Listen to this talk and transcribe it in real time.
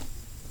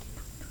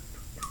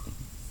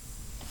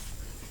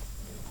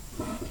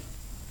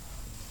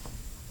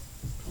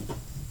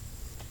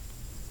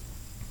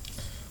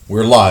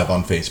We're live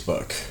on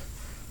Facebook.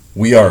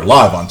 We are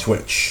live on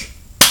Twitch.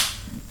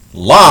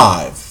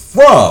 Live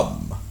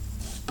from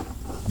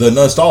the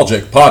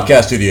Nostalgic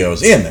Podcast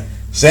Studios in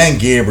San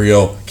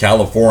Gabriel,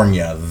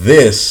 California.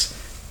 This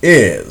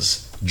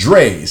is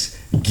Dre's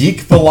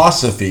Geek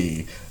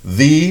Philosophy,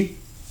 the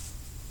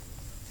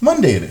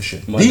Monday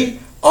edition. The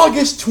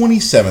August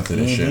 27th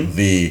edition.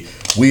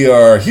 We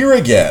are here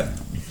again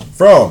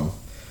from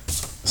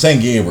San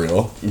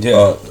Gabriel.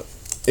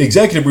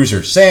 Executive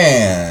producer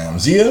Sam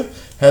Zia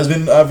has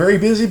been very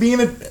busy being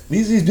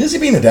he's busy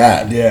being a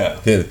dad. Yeah.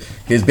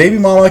 His baby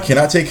mama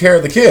cannot take care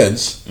of the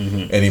kids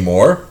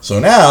anymore, so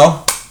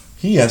now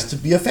he has to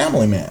be a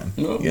family man.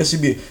 He has to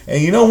be,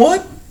 and you know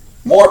what?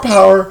 More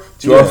power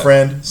to our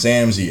friend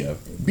Sam Zia.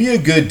 Be a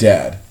good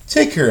dad.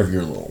 Take care of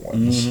your little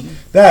ones.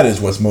 That is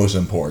what's most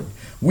important.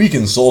 We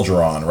can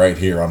soldier on right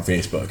here on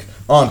Facebook,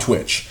 on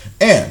Twitch,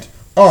 and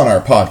on our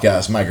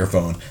podcast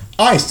microphone.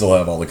 I still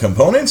have all the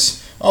components.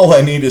 All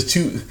I need is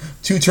two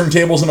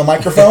turntables and a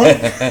microphone.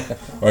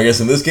 Or I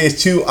guess in this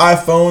case, 2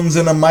 iPhones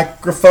and a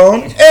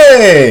microphone.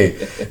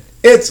 Hey!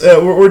 It's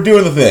we're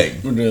doing the thing.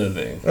 We're doing the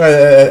thing.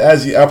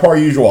 As per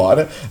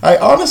usual. I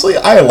honestly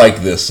like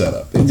this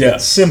setup.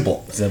 It's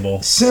simple.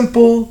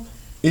 Simple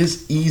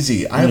is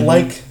easy. I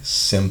like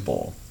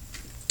simple.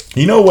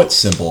 You know what's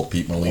simple,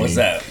 Pete Molini? What's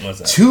that?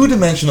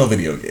 2-dimensional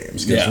video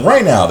games. Because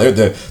right now,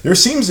 there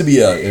seems to be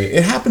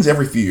it happens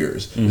every few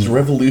years. There's a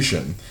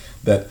revolution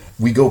that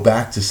we go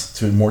back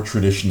to more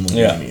traditional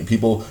gaming.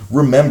 People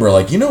remember,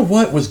 like, you know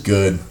what was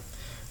good?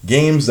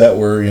 Games that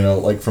were,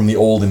 like from the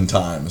olden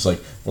times, like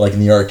in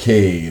the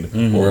arcade,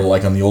 or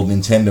like on the old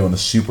Nintendo and the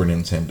Super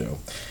Nintendo.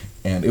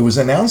 And it was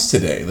announced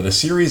today that a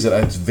series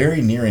that is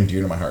very near and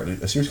dear to my heart,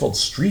 a series called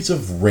Streets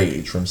of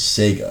Rage from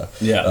Sega.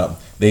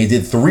 They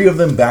did 3 of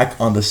them back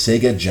on the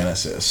Sega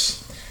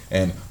Genesis.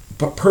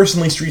 But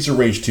personally, Streets of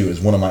Rage 2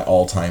 is one of my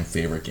all-time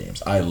favorite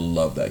games. I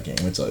love that game.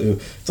 It's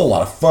a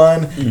lot of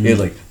fun.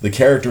 The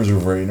characters were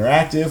very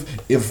interactive.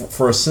 If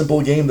for a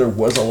simple game there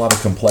was a lot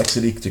of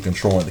complexity to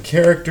controlling the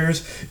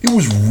characters, it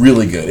was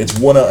really good. It's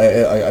one of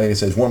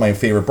it's one of my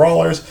favorite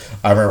brawlers.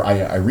 I remember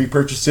I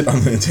repurchased it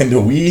on the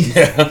Nintendo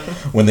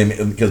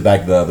Wii because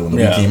back when the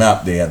Wii came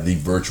out, they had the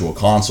Virtual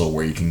Console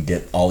where you can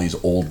get all these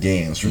old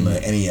games from the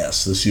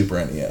NES, the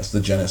Super NES,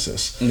 the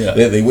Genesis.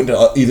 They went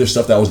to either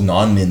stuff that was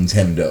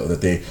non-Nintendo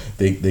that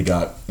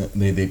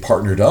they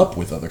partnered up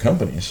with other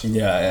companies.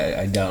 Yeah,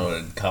 I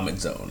downloaded Comic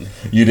Zone.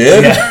 You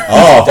did? Yeah.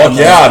 Oh, fuck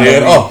yeah,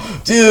 dude.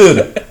 Oh,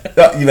 dude.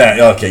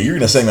 Okay, you're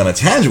going to send me on a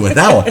tangent with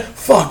that one.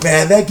 Fuck,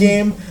 man, that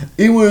game,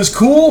 it was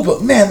cool,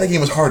 but man, that game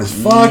was hard as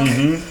fuck.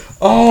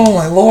 Oh,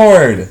 my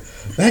lord.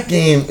 That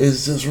game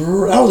is just,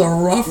 that was a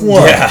rough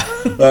one. Yeah.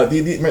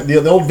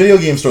 The old video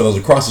game store that was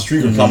across the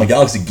street from Comic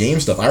Galaxy Game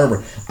Stuff. I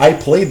remember I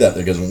played that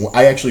there because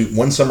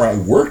one summer I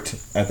worked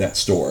at that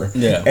store.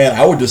 Yeah. And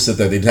I would just sit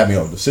there. They'd have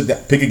me sit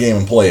down, pick a game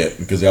and play it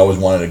because they always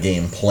wanted a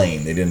game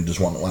plain. They didn't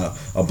just want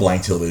a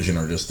blank television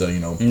or just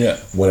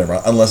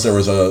whatever. Unless there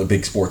was a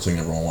big sports thing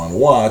everyone wanted to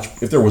watch.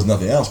 If there was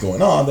nothing else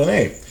going on, then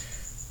hey,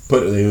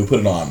 they would put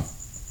it on.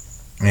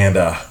 And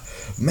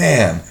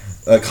man.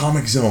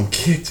 Comic Zone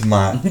kicked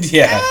my ass.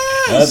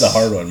 That's a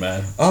hard one,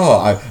 man. Oh,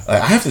 I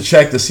have to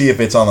check to see if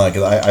it's on that,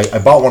 because I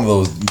bought one of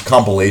those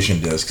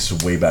compilation discs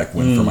way back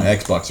when for my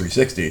Xbox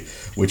 360,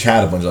 which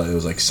had a bunch of, it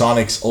was like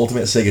Sonic's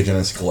Ultimate Sega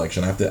Genesis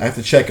Collection. I have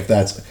to check if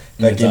that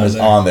game is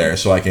on there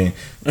so I can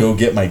go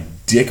get my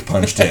dick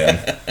punched in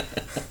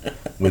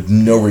with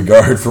no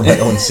regard for my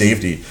own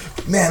safety.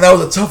 Man, that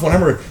was a tough one. I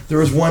remember there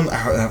was one,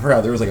 I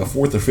forgot, there was like a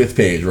 4th or 5th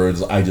page where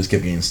I just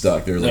kept getting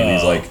stuck. There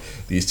was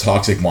these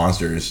toxic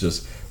monsters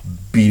just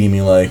beating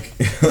me like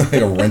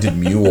a rented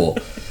mule.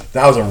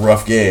 That was a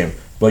rough game.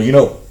 But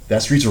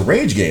that Streets of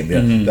Rage game,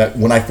 that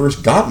when I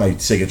first got my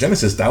Sega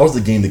Genesis, that was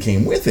the game that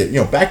came with it.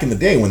 Back in the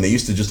day when they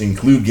used to just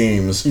include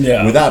games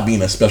without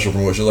being a special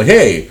promotion. Like,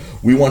 hey,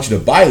 we want you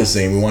to buy this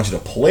thing, we want you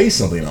to play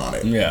something on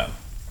it. Yeah.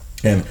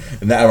 And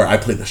that I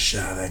played the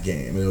shit out of that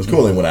game. And it was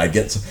cool. And when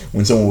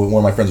one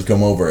of my friends would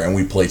come over and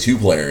we'd play 2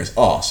 players,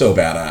 oh, so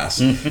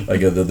badass.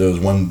 Like there was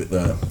one,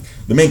 the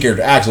main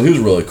character Axel, he was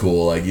really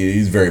cool. Like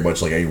he's very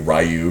much like a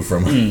Ryu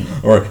from,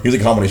 or he was a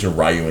combination of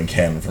Ryu and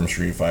Ken from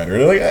Street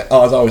Fighter. Like as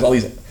always, all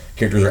these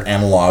characters are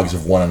analogs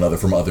of one another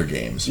from other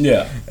games.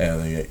 Yeah.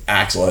 And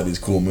Axel had these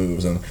cool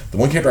moves, and the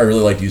one character I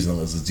really liked using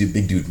was this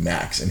big dude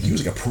Max, and he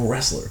was like a pro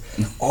wrestler.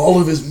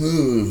 All of his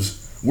moves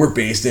were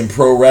based in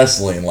pro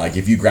wrestling. Like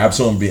if you grab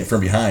someone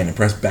from behind and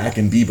press back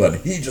and B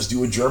button, he'd just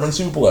do a German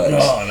suplex.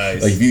 Oh,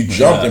 nice. Like if you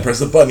jumped and press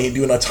the button, he'd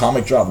do an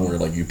atomic drop where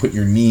like you put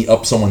your knee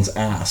up someone's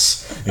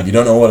ass. If you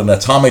don't know what an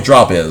atomic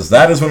drop is,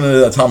 that is what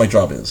an atomic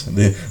drop is.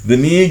 The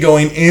knee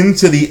going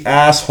into the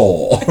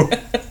asshole.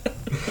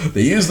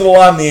 They used it a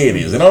lot in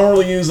the 80s. They don't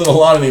really use it a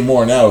lot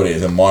anymore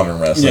nowadays in modern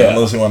wrestling,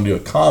 unless they want to do a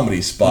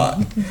comedy spot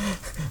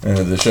and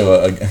to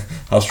show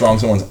how strong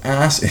someone's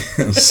ass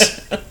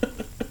is.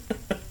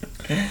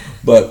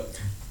 But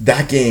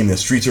that game, the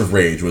Streets of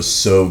Rage, was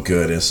so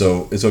good and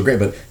so great.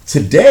 But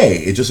today,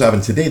 it just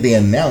happened today, they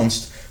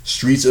announced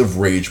Streets of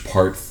Rage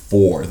Part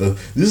 4.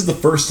 This is the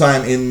first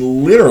time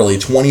in literally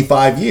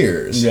 25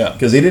 years. Yeah.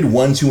 Because they did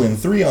 1, 2, and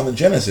 3 on the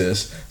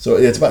Genesis. So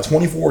it's about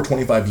 24 or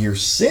 25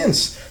 years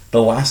since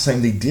the last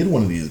time they did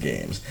one of these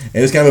games.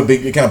 And it's kind of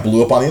it kind of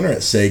blew up on the internet.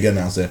 Sega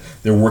announced that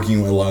they're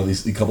working with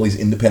a couple of these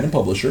independent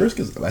publishers,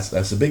 because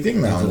that's a big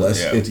thing now.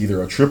 Unless it's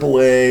either a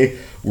AAA,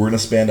 we're going to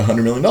spend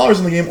 $100 million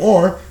in the game,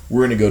 or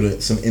we're going to go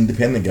to some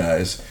independent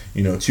guys.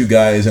 2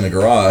 guys in a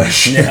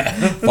garage,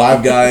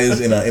 5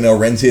 guys in a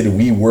rented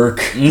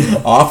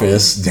WeWork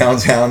office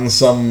downtown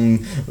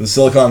some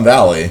Silicon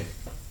Valley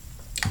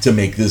to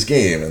make this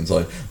game. And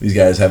so these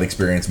guys have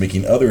experience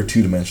making other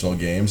 2-dimensional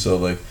games,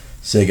 so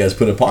Sega's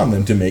put upon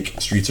them to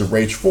make Streets of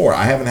Rage 4.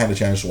 I haven't had a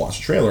chance to watch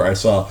the trailer. I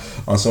saw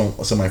on some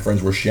of my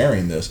friends were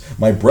sharing this.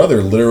 My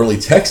brother literally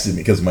texted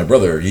me, because my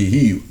brother,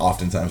 he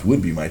oftentimes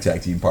would be my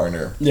tag team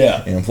partner.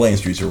 Yeah. And playing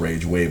Streets of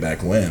Rage way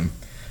back when.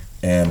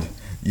 And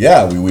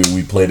yeah,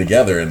 we play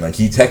together, and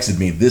he texted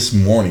me this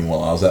morning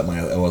while I was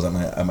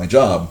at my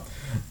job.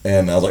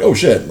 And I was like, oh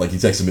shit! He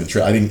texted me the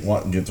trailer. I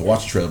didn't get to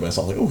watch the trailer, but I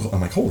saw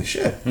I'm like, holy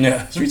shit!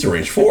 Yeah. Streets of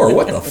Rage 4.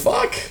 What the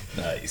fuck?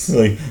 Nice.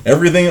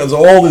 Everything that's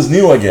old is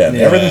new again.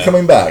 Yeah. Everything's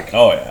coming back.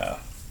 Oh yeah.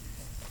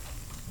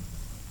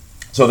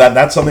 So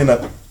that's something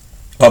that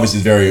obviously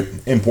is very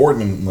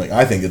important, and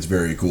I think it's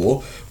very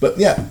cool. But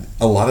yeah,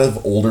 a lot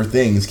of older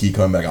things keep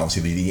coming back.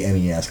 Obviously, the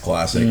NES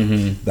Classic.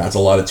 Mm-hmm. That's a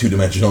lot of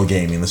 2-dimensional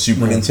gaming. The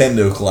Super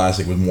Nintendo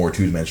Classic with more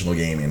 2-dimensional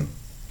gaming.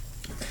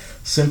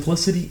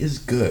 Simplicity is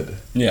good.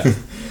 Yeah.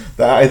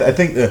 I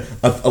think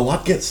a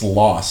lot gets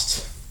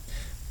lost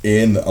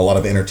in a lot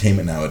of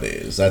entertainment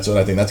nowadays. That's what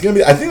I think. I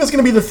think that's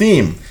gonna be the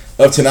theme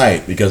of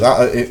tonight, because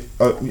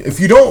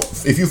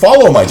if you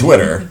follow my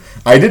Twitter,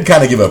 I did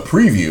kind of give a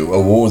preview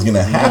of what was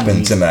gonna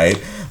happen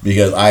tonight,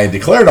 because I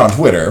declared on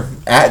Twitter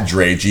at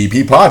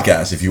DreGP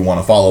Podcast. If you want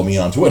to follow me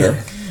on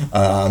Twitter,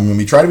 I'm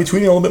gonna try to be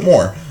tweeting a little bit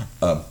more.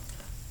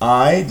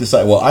 I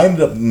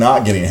ended up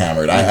not getting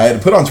hammered. I had to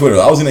put on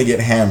Twitter I was going to get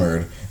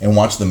hammered and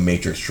watch the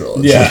Matrix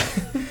trilogy. Yeah.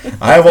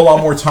 I have a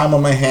lot more time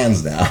on my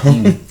hands now.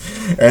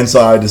 And so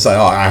I decided,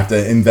 I have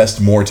to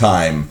invest more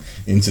time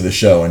into the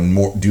show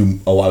and do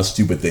a lot of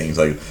stupid things.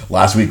 Like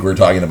last week we were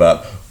talking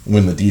about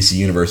when the DC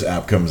Universe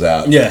app comes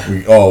out. Yeah.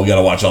 We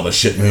gotta watch all the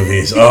shit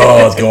movies.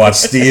 Let's go watch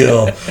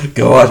Steel. We're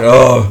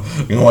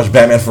gonna watch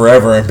Batman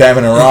Forever and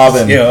Batman and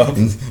Robin. Yeah.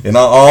 And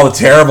all the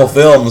terrible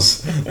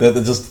films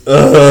that just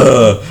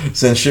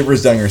send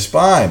shivers down your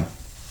spine.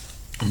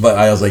 But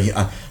I was like,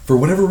 for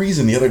whatever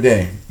reason, the other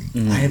day,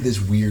 I had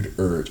this weird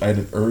urge. I had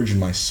an urge in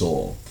my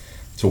soul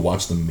to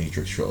watch the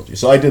Matrix trilogy.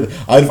 So I did.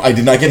 I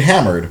did not get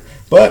hammered,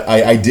 but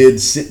I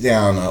did sit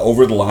down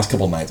over the last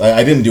couple nights.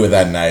 I didn't do it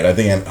that night. I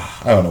think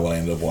I don't know what I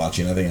ended up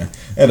watching. I think I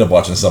ended up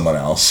watching someone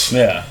else.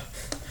 Yeah.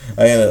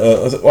 I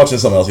ended up watching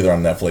something else either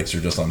on Netflix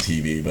or just on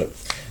TV. But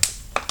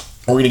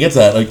we're gonna get to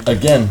that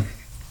again.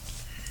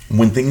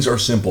 When things are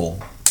simple,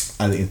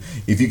 I think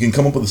if you can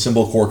come up with a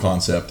simple core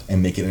concept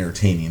and make it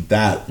entertaining,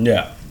 that's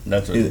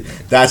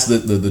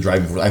the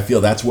driving force. I feel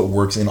that's what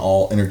works in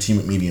all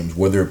entertainment mediums,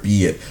 whether it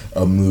be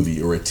a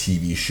movie or a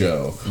TV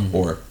show.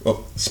 Or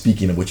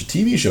speaking of which,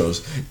 TV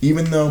shows,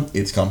 even though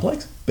it's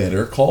complex,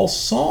 Better Call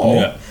Saul.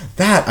 Yeah.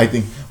 That I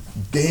think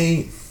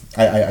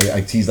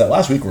I teased that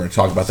last week. We're going to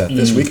talk about that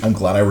this week. I'm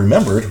glad I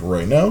remembered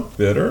right now.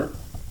 Better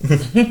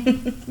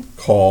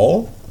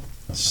Call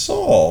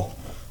Saul.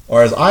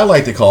 Or as I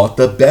like to call it,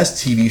 the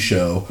best TV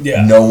show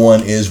no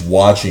one is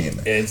watching.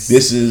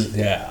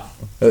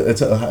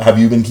 Have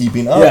you been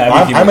keeping up? Yeah,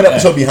 I'm an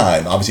episode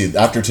behind. Obviously,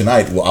 after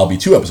tonight, I'll be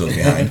 2 episodes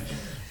behind.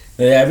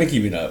 Yeah, I've been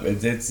keeping up.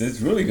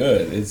 It's really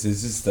good. It's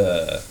just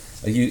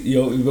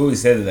you've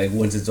always said that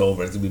once it's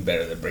over, it's gonna be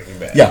better than Breaking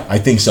Bad. Yeah, I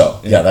think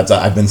so. Yeah, that's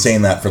I've been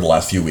saying that for the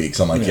last few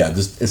weeks. I'm like,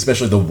 just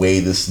especially the way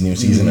this new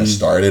season has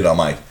started. I'm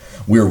like,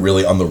 we're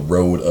really on the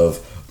road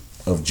of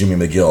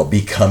Jimmy McGill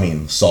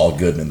becoming Saul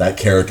Goodman, that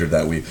character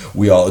that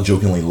we all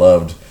jokingly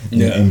loved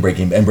in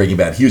Breaking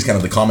Bad. He was kind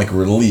of the comic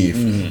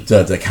relief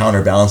to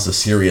counterbalance the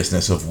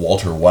seriousness of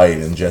Walter White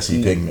and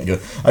Jesse Pinkman.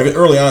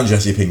 Early on,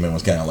 Jesse Pinkman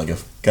was kind of like a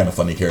kind of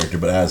funny character,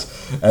 but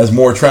as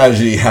more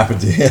tragedy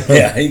happened to him,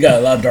 he got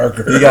a lot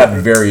darker. He got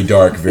very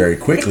dark very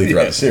quickly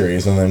throughout the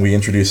series, and then we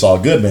introduced Saul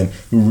Goodman,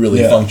 who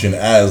really functioned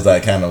as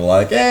that kind of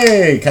like,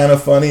 hey, kind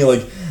of funny,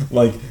 like.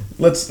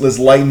 Let's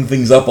lighten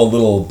things up a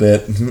little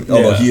bit.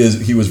 Although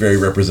he was very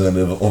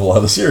representative of a lot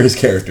of the serious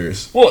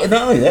characters. Well,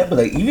 not only that,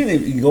 but even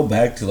if you go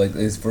back to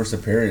his first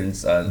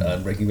appearance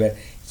on Breaking Bad,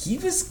 he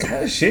was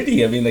kind of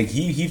shitty. I mean,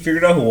 he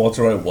figured out who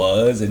Walter White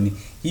was, and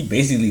he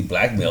basically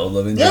blackmailed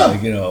him. And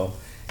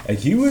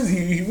he was.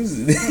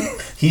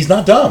 He's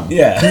not dumb.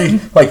 Yeah,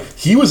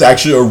 he was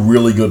actually a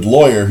really good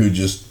lawyer who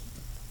just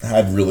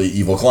had really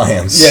evil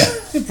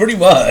clients. Yeah, pretty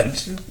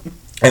much.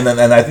 And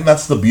I think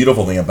that's the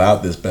beautiful thing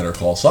about this Better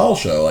Call Saul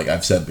show. Like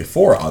I've said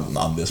before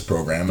on this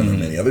program and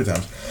many other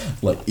times,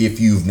 like if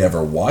you've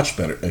never watched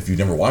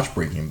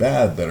Breaking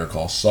Bad, Better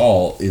Call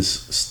Saul is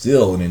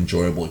still an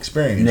enjoyable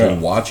experience. You're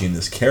watching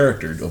this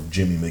character of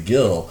Jimmy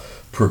McGill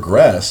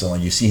progress and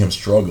like you see him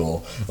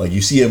struggle, like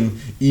you see him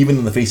even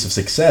in the face of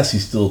success, he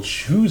still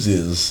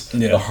chooses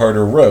the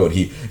harder road.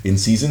 He in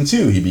season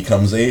 2 he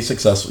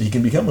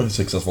can become a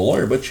successful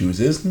lawyer, but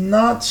chooses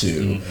not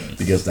to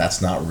because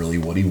that's not really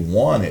what he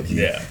wanted.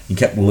 He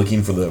kept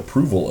looking for the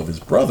approval of his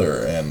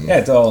brother, and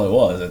that's all it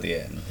was at the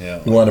end.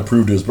 He wanted to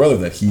prove to his brother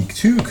that he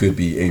too could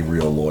be a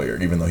real lawyer,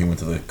 even though he went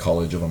to the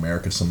College of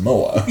America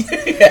Samoa.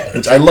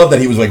 Which I love that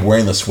he was like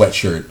wearing the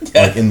sweatshirt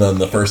like in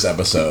the first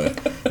episode,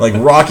 like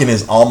rocking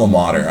his alma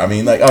mater. I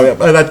mean, like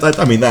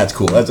that's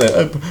cool. That's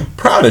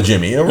proud of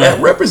Jimmy.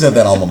 Represent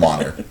that alma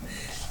mater.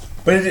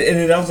 But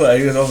it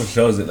also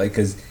shows it, like,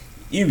 because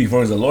even before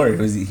he was a lawyer,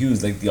 he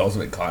was like the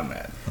ultimate con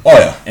man. Oh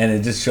yeah, and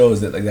it just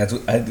shows that like that's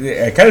what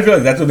I kind of feel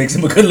like that's what makes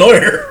him a good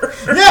lawyer.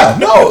 Yeah,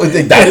 no,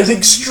 that is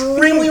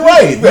extremely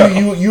right.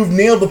 You've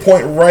nailed the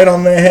point right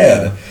on the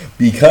head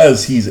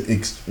because he's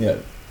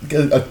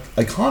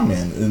a con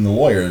man and the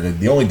lawyer.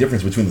 The only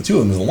difference between the two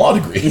of them is a law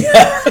degree.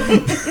 Yeah.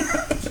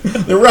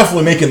 They're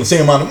roughly making the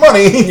same amount of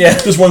money. Yeah.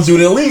 Just one's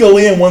doing it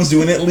illegally and one's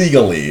doing it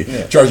legally.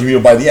 Yeah. Charging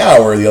people by the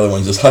hour. The other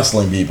one's just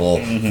hustling people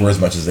for as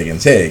much as they can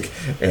take.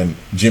 And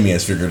Jimmy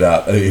has figured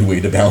out a way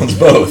to balance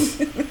both.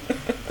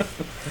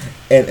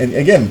 and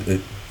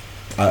again,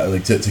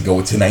 like to go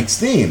with tonight's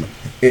theme,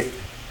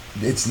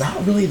 it's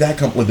not really that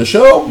complex. The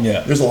show,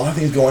 there's a lot of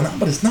things going on,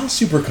 but it's not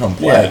super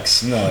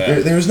complex. Yeah.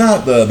 No, there's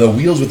not the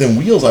wheels within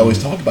wheels I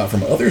always talk about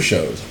from other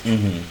shows.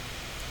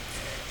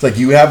 It's like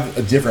you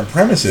have different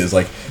premises.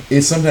 Like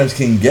it sometimes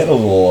can get a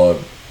little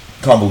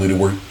convoluted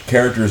where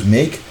characters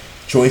make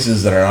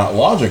choices that are not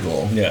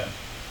logical. Yeah.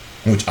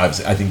 Which I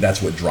think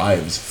that's what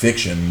drives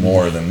fiction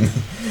more than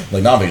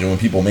like nonfiction. When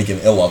people making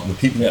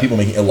people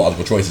making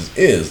illogical choices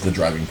is the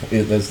driving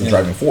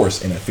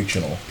force in a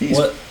fictional piece.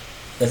 What?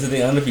 That's the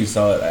thing. I don't know if you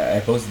saw it. I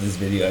posted this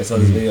video. I saw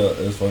this video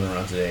that was floating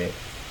around today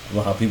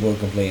about how people are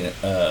complaining.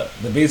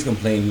 The biggest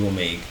complaint people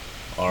make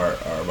are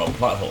about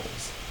plot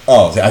holes.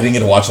 Oh, I didn't get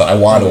to watch that. I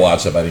wanted to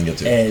watch that, but I didn't get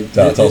to. And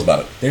tell us about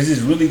it. There's this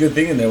really good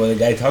thing in there where the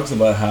guy talks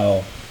about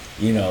how,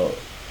 the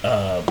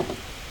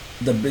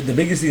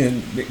biggest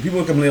thing,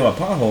 people complain about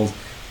plot holes,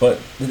 but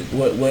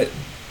what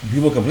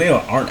people complain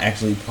about aren't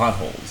actually plot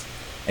holes.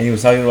 And he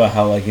was talking about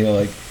how,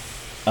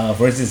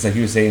 for instance, like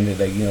he was saying that,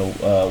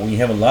 when you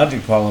have a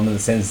logic problem in the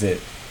sense that,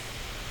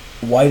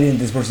 why didn't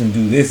this person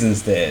do this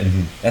instead?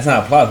 That's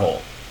not a plot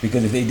hole.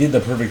 Because if they did the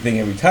perfect thing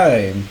every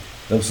time,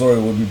 the story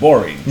would be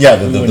boring. Yeah,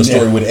 the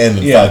story would end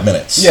in 5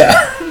 minutes.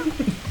 Yeah.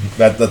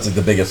 That's like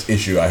the biggest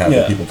issue I have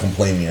with people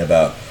complaining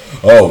about.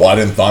 Oh, why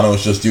didn't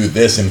Thanos just do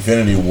this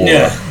Infinity War?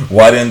 Yeah.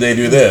 Why didn't they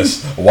do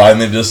this? Why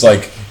didn't they just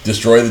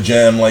destroy the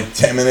gem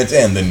 10 minutes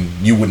in? Then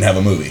you wouldn't have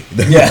a movie.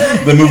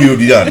 Yeah. The movie would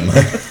be done.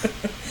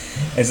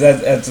 And so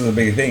that's the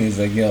big thing is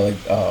so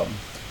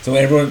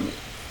everyone,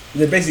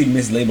 they're basically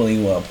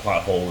mislabeling what a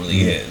plot hole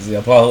really is.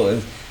 A plot hole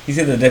is, he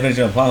said the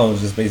definition of plot hole is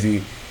just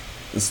basically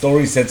the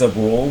story sets up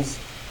rules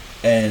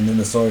and then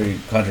the story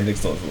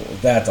contradicts those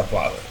rules. That's a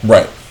plot hole.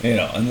 Right.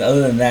 And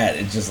other than that,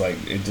 it's just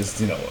it's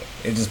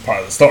just part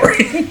of the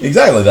story.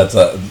 Exactly.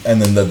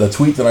 And then the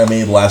tweet that I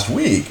made last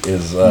week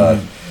is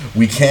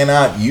we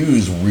cannot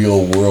use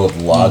real world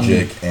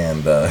logic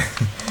and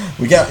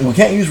we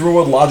can't use real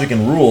world logic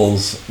and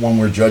rules when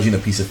we're judging a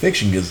piece of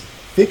fiction because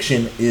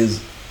fiction is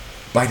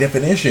by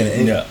definition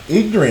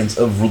ignorance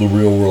of the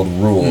real world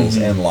rules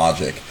and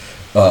logic.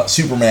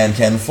 Superman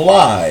can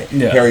fly.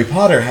 Yeah. Harry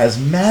Potter has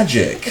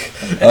magic.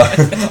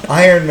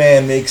 Iron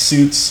Man makes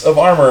suits of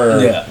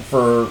armor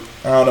for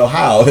I don't know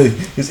how.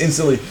 It's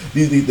instantly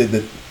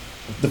the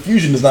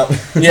fusion does not.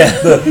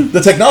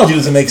 the technology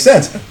doesn't make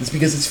sense. It's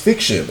because it's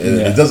fiction.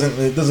 It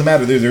doesn't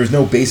matter. There's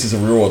no basis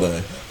of real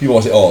world. People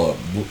always say, "Oh,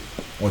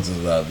 what's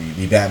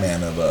the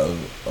Batman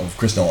of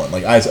Chris Nolan?"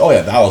 Like I say, "Oh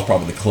yeah, that was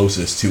probably the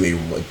closest to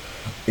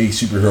a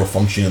superhero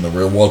function in the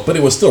real world," but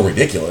it was still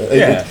ridiculous.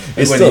 I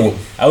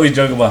always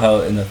joke about how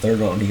in the third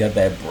one he got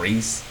that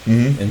brace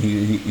and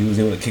he was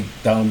able to kick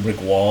down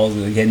brick walls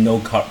and he had no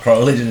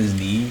cartilage in his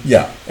knee.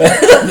 Yeah,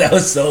 that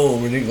was so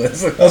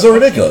ridiculous. That was so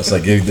ridiculous.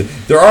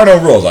 There are no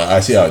rules. I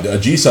see how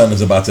G-Sun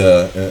is about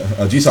to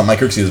G-Sun Mike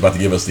Kirksey is about to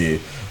give us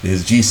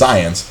his G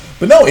science,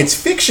 but no, it's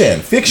fiction.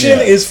 Fiction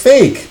is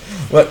fake.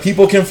 But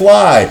people can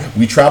fly.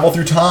 We travel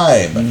through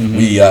time.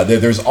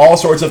 There's all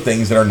sorts of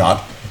things that are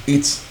not.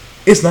 It's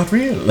not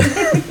real.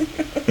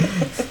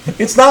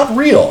 It's not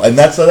real, and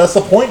that's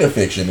the point of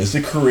fiction is to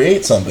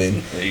create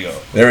something. There you go.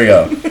 There we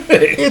go.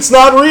 It's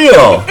not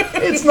real.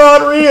 It's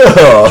not real.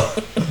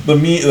 The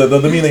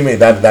meme they made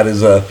that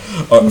is a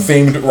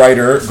famed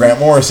writer Grant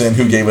Morrison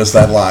who gave us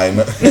that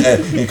line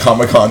in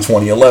Comic-Con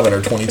 2011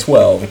 or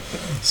 2012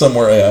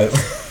 somewhere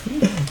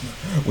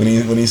when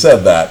he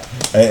said that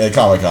at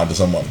Comic-Con to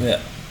someone.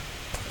 Yeah.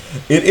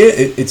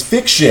 It's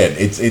fiction.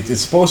 It's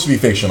supposed to be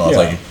fictional. It's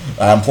like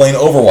I'm playing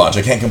Overwatch.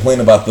 I can't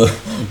complain about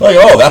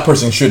that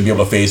person shouldn't be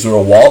able to phase through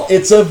a wall.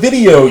 It's a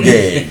video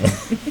game.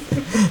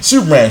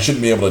 Superman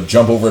shouldn't be able to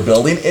jump over a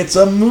building. It's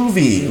a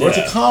movie or it's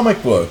a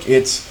comic book.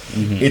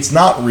 It's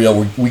not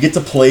real. We get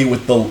to play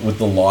with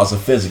the laws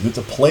of physics. We get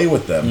to play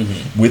with them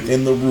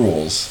within the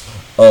rules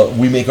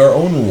we make our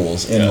own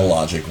rules in the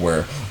logic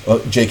where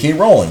J.K.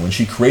 Rowling, when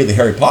she created the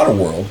Harry Potter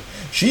world,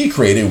 she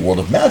created a world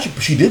of magic,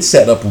 but she did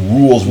set up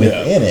rules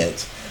within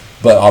it.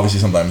 But obviously,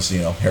 sometimes,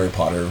 Harry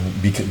Potter,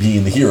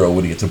 being the hero,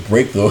 would get to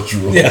break those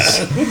rules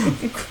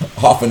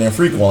often and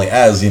frequently,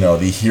 as,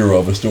 the hero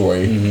of a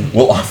story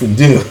will often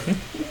do.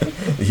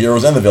 The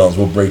heroes and the villains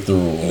will break the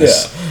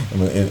rules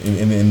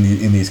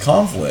in these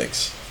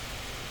conflicts.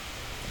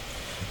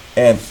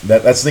 And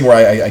that's the thing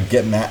where I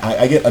get mad.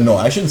 I get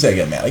annoyed. I shouldn't say I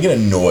get mad. I get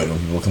annoyed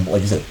when people,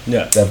 like you said,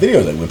 that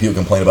video, when people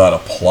complain about a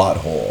plot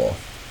hole.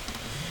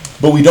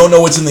 But we don't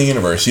know what's in the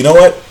universe. You know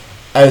what?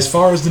 As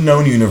far as the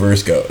known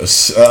universe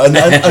goes,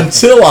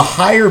 until a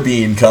higher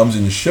being comes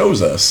and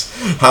shows us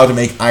how to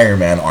make Iron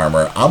Man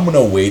armor, I'm going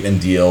to wait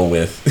and deal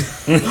with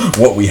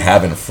what we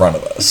have in front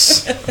of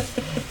us.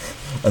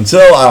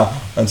 Until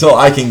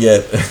I can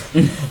get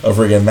a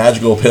friggin'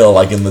 magical pill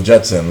like in the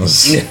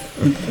Jetsons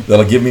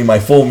that'll give me my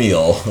full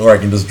meal, or I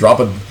can just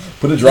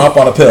put a drop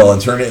on a pill and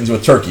turn it into a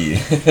turkey.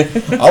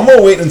 I'm going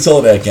to wait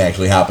until that can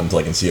actually happen until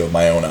I can see it with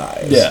my own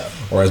eyes. Yeah.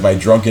 Or as my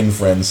drunken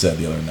friend said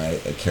the other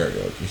night at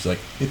karaoke, she's like,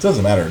 it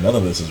doesn't matter, none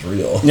of this is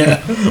real.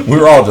 Yeah.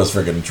 We're all just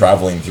friggin'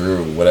 traveling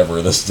through whatever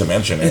this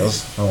dimension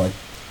is. I'm like,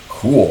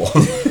 cool.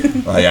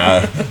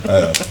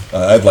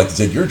 I'd like to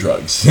take your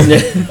drugs.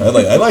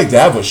 I'd like to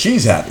have what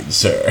she's having,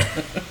 sir.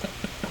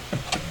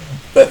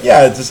 But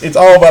yeah, it's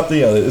all about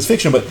it's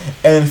fiction,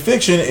 and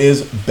fiction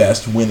is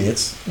best when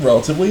it's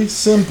relatively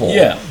simple.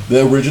 Yeah.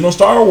 The original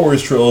Star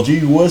Wars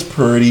trilogy was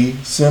pretty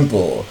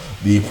simple.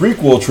 The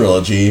prequel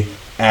trilogy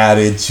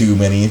added too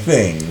many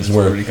things,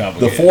 where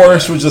the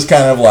Force was just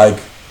kind of like,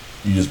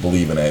 you just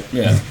believe in it.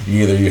 Yeah.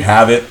 Either you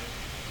have it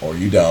or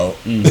you don't.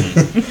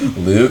 Mm-hmm.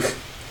 Luke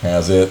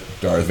has it.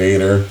 Darth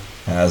Vader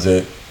has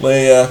it.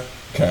 Leia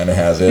kind of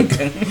has it.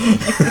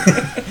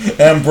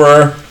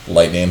 Emperor,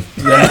 lightning.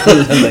 Yeah,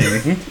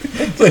 lightning.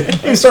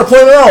 Like, you start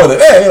playing around with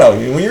it. Hey,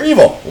 when you're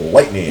evil,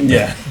 lightning.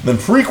 Yeah. Then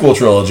prequel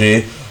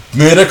trilogy,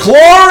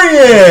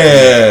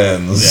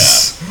 midichlorians. Yeah.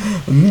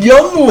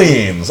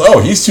 Younglings. Oh,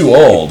 he's too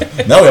old.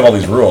 Now we have all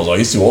these rules. Oh,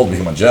 he's too old to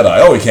become a Jedi.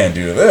 Oh, he can't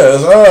do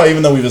this. Oh,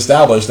 even though we've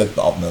established that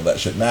none of that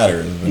shit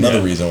matters.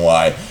 Another reason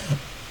why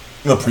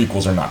the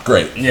prequels are not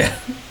great. Yeah.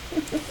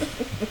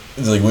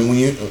 It's like when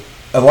you,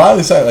 a lot of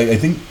these, like, I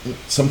think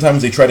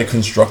sometimes they try to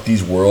construct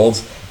these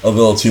worlds a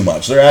little too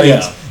much. They're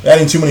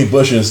adding too many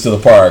bushes to the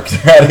park.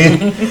 They're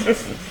adding.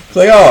 It's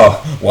like,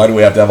 oh, why do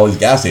we have to have all these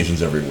gas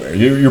stations everywhere?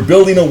 You're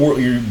building a world.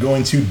 You're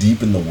going too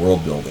deep in the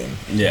world building.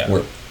 Yeah.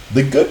 Where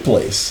The Good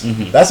Place.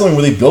 Mm-hmm. That's something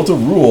where they built a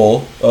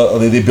rule.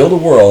 They build a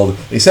world.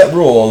 They set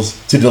rules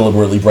to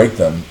deliberately break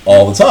them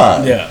all the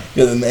time. Yeah.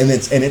 And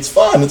it's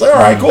fun. It's like,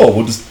 all right, cool.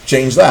 We'll just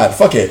change that.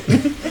 Fuck it.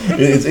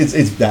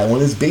 it's that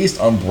one is based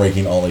on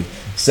breaking all, like,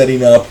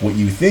 setting up what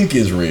you think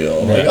is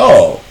real. Yeah. Like,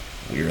 oh,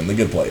 we're in The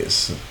Good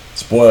Place.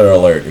 Spoiler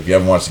alert, if you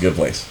haven't watched The Good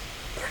Place,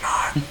 they're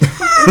not.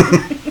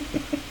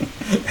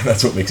 And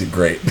that's what makes it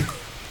great.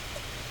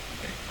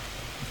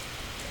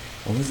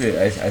 What was it?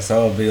 I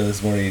saw a video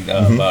this morning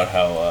about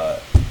how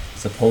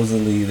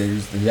supposedly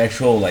there's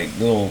actual, like,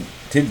 little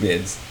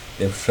tidbits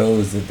that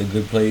shows that The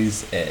Good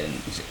Place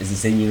is the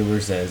same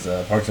universe as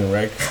Parks and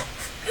Rec.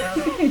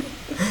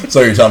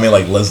 So you're telling me,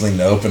 like, Leslie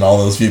Knope and all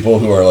those people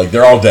who are, like,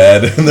 they're all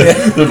dead and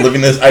they're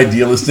living this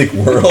idealistic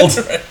world.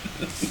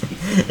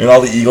 And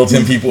all the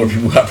Eagleton people are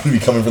people who happen to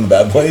be coming from the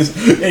bad place.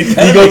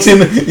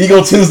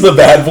 Eagleton's the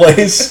bad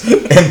place,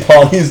 and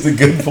Polly's the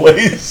good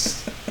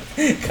place.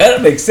 Kind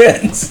of makes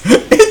sense.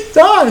 It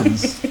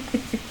does.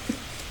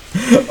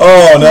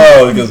 Oh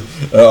no,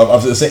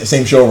 because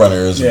same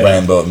showrunners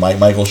ran both.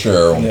 Michael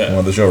Schur, one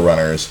of the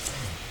showrunners,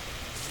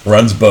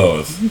 runs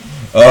both.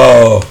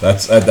 Oh,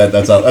 that's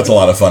a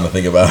lot of fun to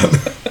think about.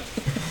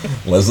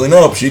 Leslie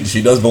Knope,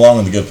 she does belong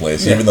in The Good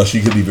Place, even though she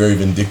could be very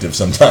vindictive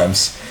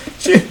sometimes.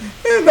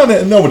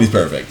 Nobody's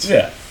perfect.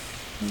 Yeah.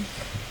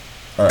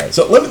 All right,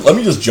 so let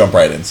me just jump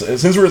right in.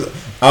 Since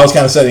I was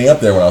kind of setting up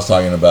there when I was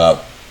talking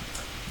about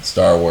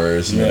Star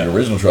Wars, the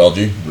original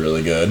trilogy,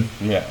 really good.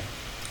 Yeah.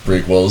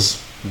 Prequels,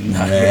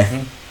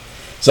 nah.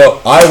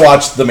 So I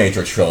watched the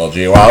Matrix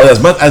trilogy. Well,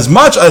 as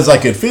much as I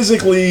could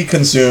physically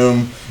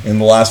consume in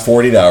the last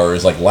 48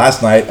 hours. Like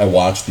last night, I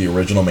watched the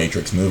original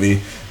Matrix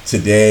movie.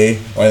 Today,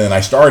 and then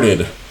I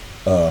started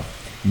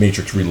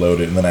Matrix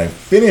Reloaded, and then I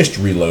finished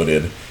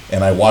Reloaded.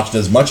 And I watched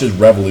as much as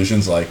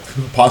Revolutions I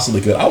possibly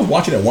could. I was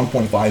watching at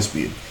 1.5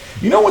 speed.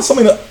 You know what's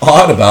something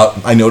odd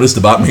I noticed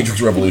about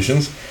Matrix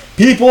Revolutions?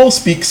 People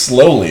speak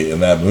slowly in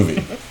that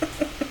movie.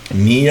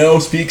 Neo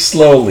speaks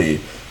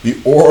slowly.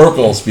 The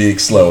Oracle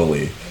speaks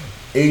slowly.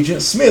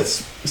 Agent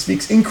Smith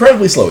speaks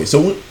incredibly slowly.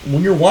 So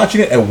when you're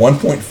watching it at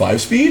 1.5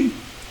 speed,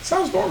 it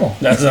sounds normal.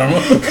 That's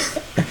normal.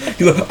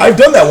 I've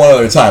done that one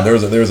other time. There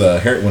was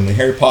when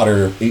Harry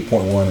Potter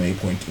 8.1 and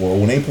 8.2, or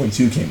when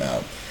 8.2 came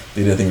out,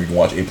 they did a thing where you can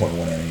watch 8.1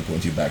 and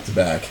 8.2 back to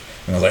back.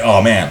 And I was like,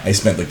 oh man, I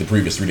spent like the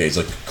previous 3 days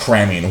like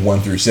cramming 1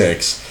 through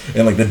 6.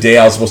 And like the day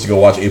I was supposed to go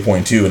watch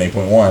 8.2 and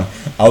 8.1,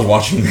 I was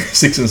watching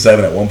 6 and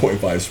 7 at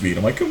 1.5 speed.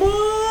 I'm like, come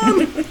on.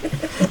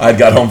 I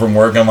got home from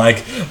work. I'm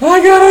like,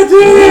 I gotta do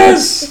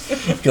this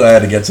because I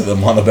had to get to the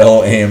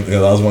Montebello AM.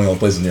 That was one of the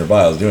places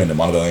nearby. I was doing the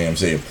Montebello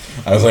AMC.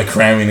 I was like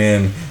cramming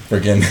in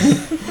freaking.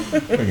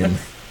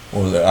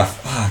 What was it?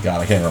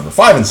 God, I can't remember.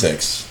 5 and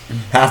 6,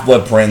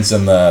 Half-Blood Prince,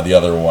 and the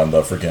other one,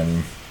 the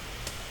freaking.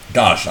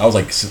 Gosh, I was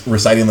like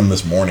reciting them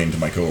this morning to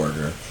my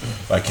coworker.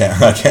 I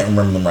can't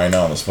remember them right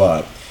now on the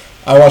spot.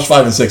 I watched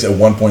 5 and 6 at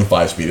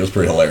 1.5 speed. It was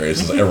pretty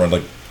hilarious. Everyone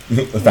like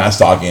fast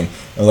talking.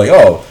 I was like,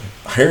 oh,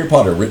 Harry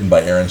Potter written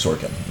by Aaron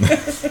Sorkin.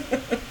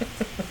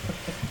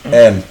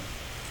 And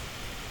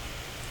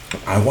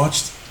I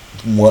watched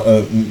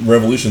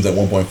Revolutions at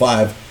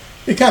 1.5.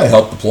 It kind of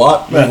helped the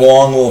plot move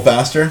along a little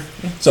faster.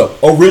 So,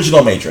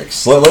 original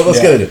Matrix. Let's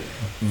get into it.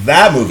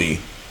 That movie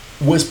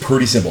was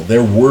pretty simple.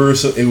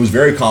 It was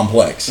very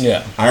complex.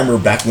 Yeah. I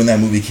remember back when that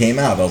movie came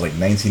out, that was like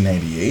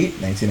 1998,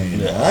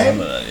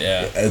 1999.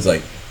 Yeah. It's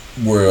like,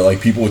 where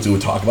like people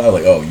would talk about it,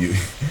 like, oh,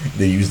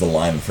 they use the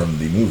line from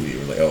the movie.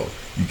 Or like, oh,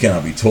 you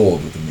cannot be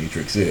told what the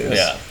Matrix is.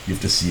 Yeah. You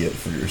have to see it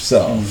for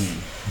yourself.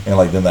 And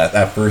like then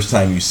that first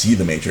time you see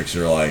the Matrix,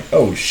 you're like,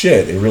 oh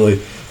shit! It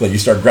really like you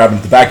start grabbing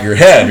at the back of your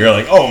head. You're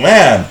like, oh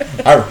man,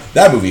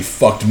 that movie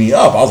fucked me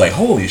up. I was like,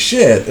 holy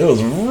shit! That was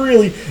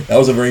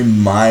a very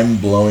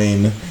mind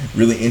blowing,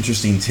 really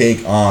interesting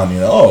take on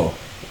a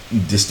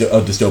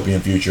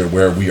dystopian future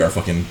where we are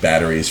fucking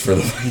batteries for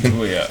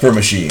for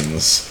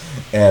machines,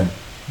 and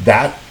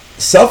that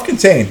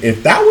self-contained.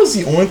 If that was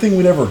the only thing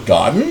we'd ever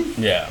gotten,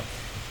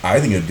 I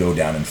think it'd go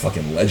down in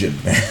fucking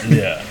legend, man.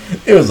 Yeah,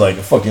 it was like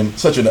fucking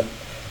such an.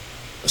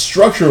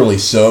 Structurally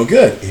so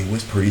good. It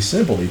was pretty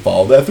simple. They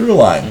followed that through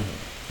line.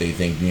 They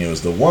think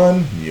Neo's the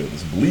one. Neo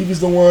doesn't believe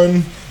he's the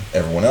one.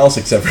 Everyone else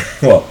except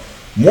for, well,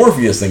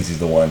 Morpheus thinks he's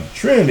the one.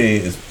 Trinity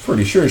is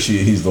pretty sure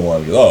he's the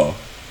one. Because,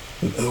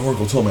 the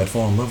Oracle told me I'd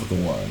fall in love with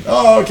the one.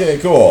 Oh, okay,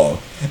 cool.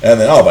 And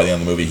then, by the end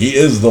of the movie, he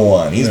is the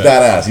one. He's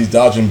badass. He's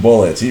dodging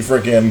bullets. He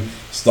freaking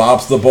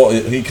stops the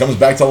bullet. He comes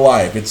back to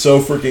life. It's so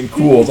freaking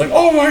cool. It's like,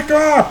 oh my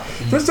god,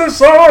 this is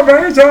so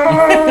amazing.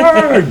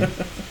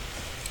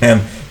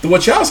 And the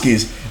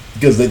Wachowskis,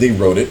 because they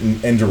wrote it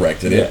and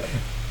directed it,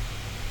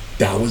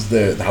 that was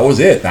it.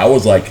 That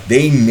was like,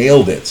 they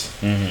nailed it.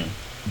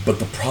 But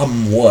the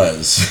problem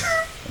was...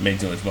 it made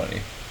too much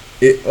money.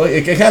 It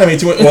kind of made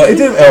too much... Well, it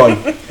didn't...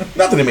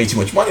 not that it made too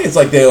much money. It's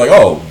like, they're like,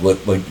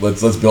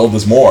 let's build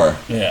this more.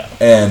 Yeah.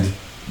 And,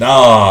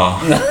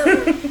 like,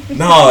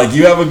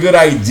 you have a good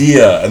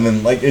idea. And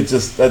then, like, it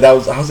just... I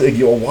was like,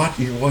 you're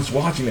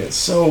watching it. It's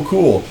so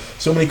cool.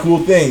 So many cool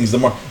things.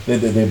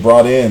 They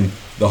brought in...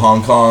 the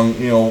Hong Kong,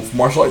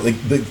 martial arts, like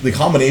the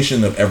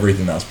combination of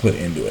everything that was put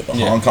into it. The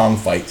Hong Kong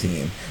fight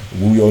team,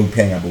 Wu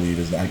Yongpeng, I believe,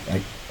 is.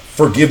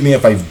 Forgive me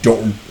if I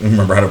don't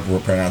remember how to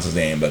pronounce his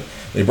name, but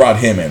they brought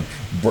him in.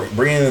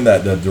 Bringing in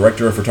the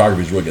director of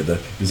photography is really good.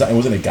 The design,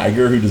 wasn't it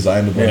Geiger who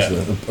designed a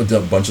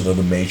bunch of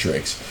the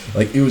Matrix?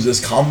 Like, it was this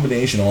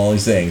combination of all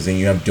these things, and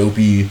you have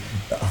dopey,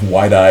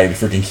 wide-eyed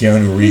freaking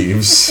Keanu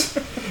Reeves.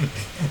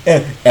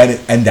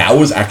 And that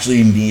was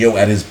actually Neo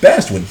at his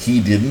best when he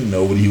didn't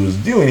know what he was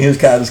doing. He was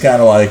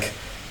kind of like,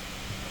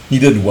 he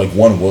did like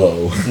one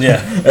woe.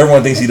 Yeah.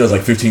 Everyone thinks he does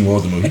like 15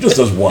 woes in the movie. He just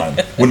does one.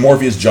 When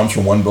Morpheus jumps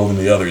from one building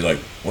to the other, he's like,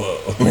 whoa.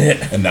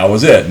 Yeah. And that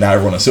was it. Now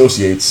everyone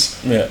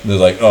associates. Yeah. They're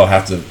like, oh, I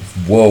have to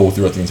whoa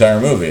throughout the entire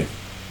movie.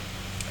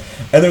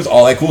 And there's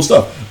all that cool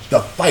stuff. The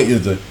fight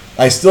is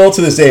I still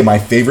to this day, my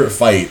favorite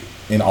fight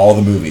in all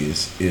the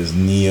movies is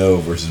Neo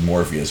versus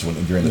Morpheus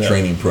during the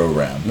training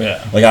program.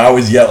 Yeah. Like, I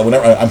always yell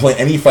whenever I'm playing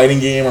any fighting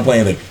game or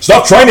playing anything,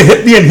 stop trying to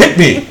hit me and hit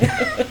me.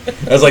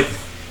 That's like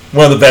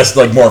one of the best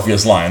like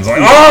Morpheus lines.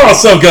 I'm like, oh,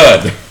 so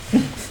good.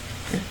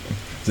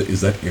 Is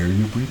that air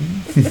you're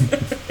breathing?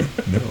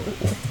 No.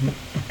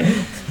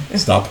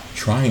 Stop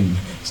trying.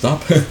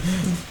 Stop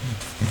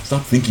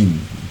thinking.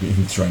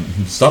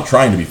 Stop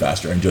trying to be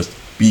faster and just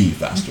be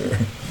faster.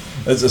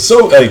 It's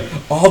so like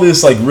all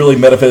this like really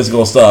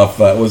metaphysical stuff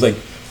was like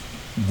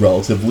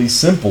relatively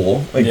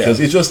simple, because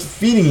it's just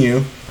feeding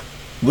you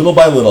little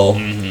by little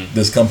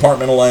this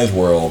compartmentalized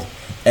world,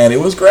 and it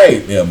was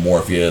great. Yeah,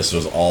 Morpheus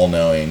was all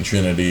knowing,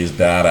 Trinity's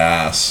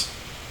badass,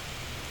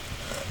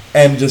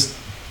 and just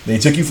they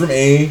took you from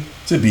A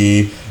to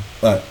B.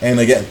 And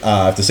again,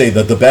 I have to say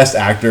that the best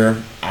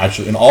actor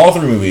actually in all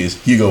three movies,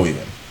 Hugo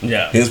Weaving.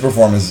 Yeah, his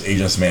performance as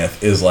Agent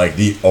Smith is like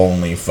the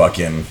only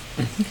fucking.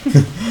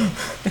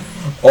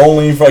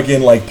 Only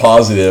fucking like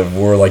positive,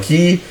 where like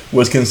he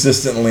was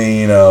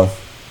consistently,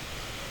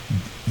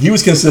 he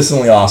was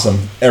consistently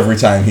awesome every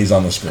time he's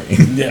on the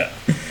screen. Yeah,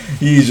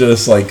 he's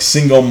just like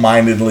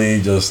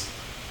single-mindedly just,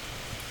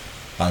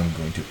 I'm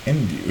going to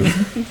end you.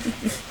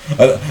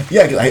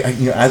 Yeah, cause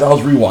as I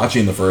was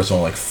rewatching the first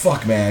one, I'm like,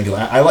 fuck man, cause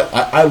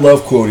I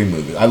love quoting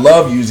movies. I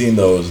love using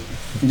those.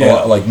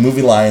 Like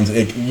movie lines,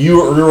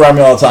 you're around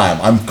me all the time.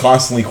 I'm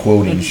constantly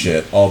quoting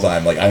shit all the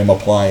time. Like, I'm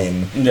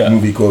applying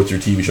movie quotes or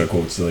TV show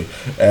quotes to,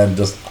 and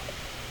just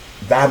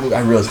that movie.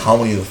 I realized how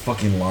many of the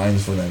fucking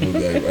lines from that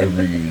movie I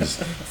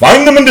reuse.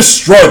 Find them and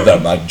destroy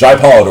them. Like Jai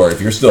Polidor, if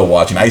you're still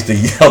watching, I used to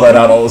yell that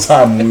out all the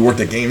time when we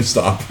worked at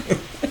GameStop.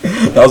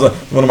 That was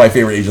one of my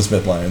favorite Agent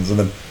Smith lines. And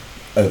then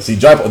See,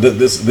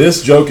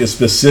 this joke is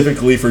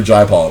specifically for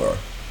Jai Polidor.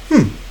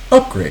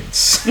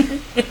 Upgrades.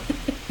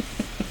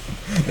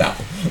 Now,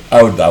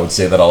 I would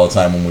say that all the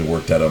time when we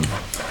worked at a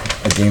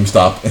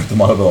GameStop at the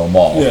Montebello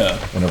Mall. Yeah.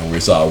 Whenever we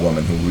saw a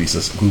woman who we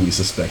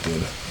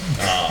suspected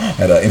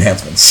had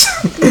enhancements,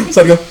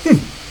 so I'd go,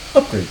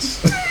 upgrades.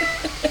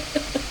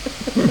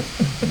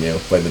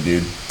 By the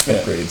dude,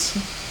 upgrades.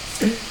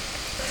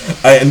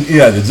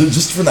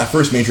 Just from that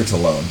first Matrix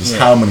alone, just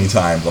how many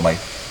times I'm like,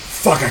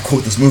 fuck, I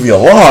quote this movie a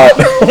lot.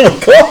 Oh my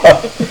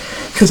god.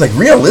 Because like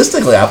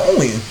realistically,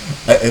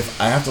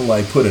 if I have to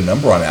like put a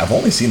number on it, I've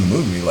only seen the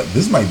movie like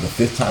this might be the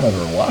 5th time I've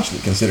ever watched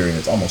it, considering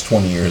it's almost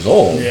 20 years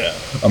old. Yeah.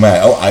 I mean,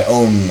 I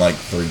own like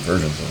 3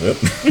 versions of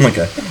it. Like,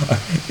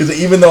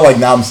 even though like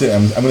now I'm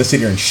gonna sit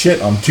here and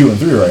shit on 2 and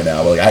 3 right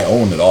now, but like I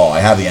own it all. I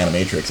have the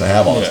Animatrix. I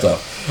have all the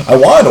stuff. I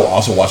wanted to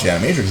also watch the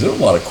Animatrix. There was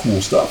a lot of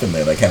cool stuff in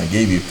there that kind of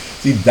gave you.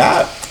 See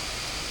that.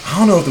 I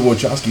don't know if the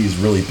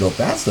Wachowskis really built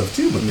that stuff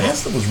too, but that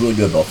stuff was really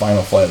good. The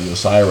Final Flight of the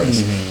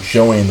Osiris,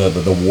 showing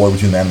the war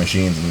between man and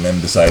machines, and them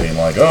deciding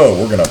like, oh,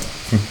 we're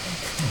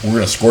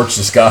gonna scorch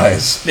the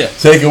skies,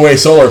 take away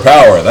solar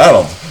power.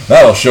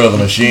 That'll show the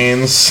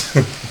machines.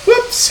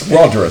 Whoops, we're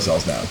all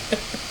Duracells now.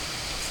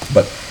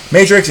 But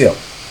Matrix,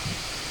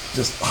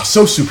 just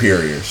so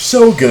superior,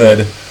 so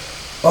good.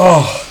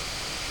 Oh,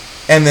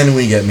 and then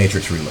we get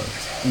Matrix Reloaded.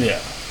 Yeah,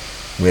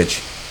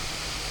 which.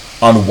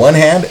 On one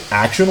hand,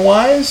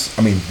 action-wise,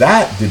 I mean,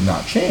 that did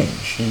not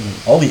change.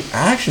 All the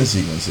action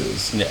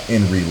sequences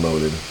in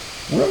Reloaded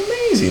were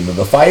amazing.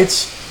 The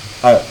fights,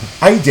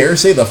 I dare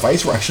say the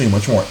fights were actually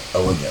much more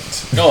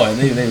elegant. Oh, and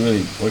they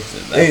really pushed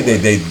it.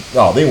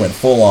 They went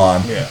full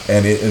on. Yeah.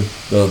 And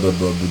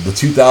the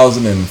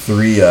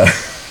 2003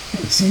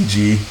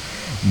 CG,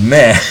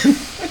 man,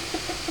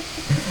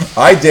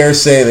 I dare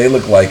say they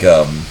look like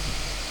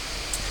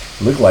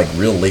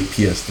real late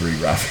PS3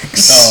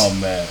 graphics. Oh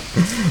man,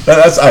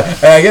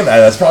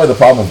 that's probably the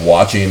problem of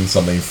watching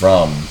something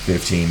from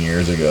 15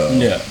 years ago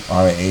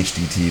on an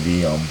HD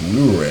TV on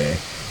Blu-ray.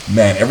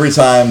 Man, every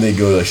time they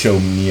go to show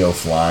Neo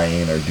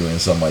flying or doing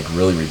some like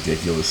really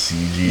ridiculous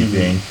CG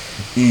thing,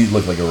 he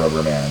looked like a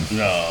rubber man.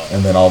 No,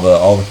 and then all the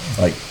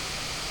like.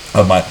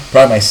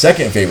 Probably my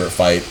second favorite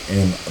fight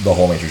in the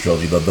whole Matrix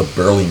trilogy, the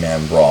Burly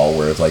Man brawl,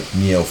 where it's like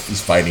Neo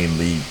is fighting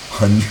the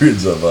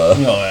hundreds of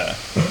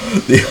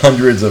the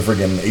hundreds of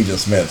friggin' Agent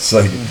Smiths.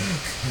 Like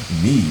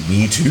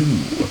me too,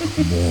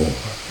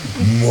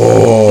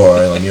 more.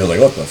 And like Neo's like,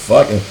 what the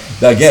fuck? And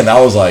again, that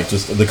was like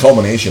just the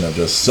culmination of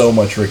just so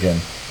much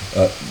freaking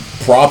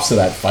props to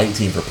that fight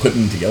team for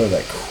putting together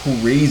that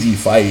crazy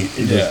fight.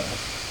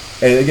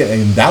 And again,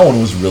 and that one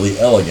was really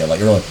elegant.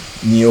 Like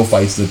Neo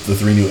fights the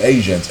 3 new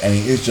agents, and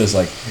it's just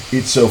like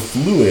it's so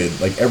fluid,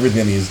 like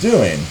everything he's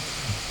doing,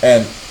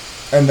 and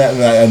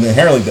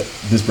inherently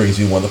this brings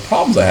me one of the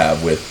problems I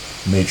have with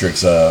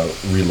Matrix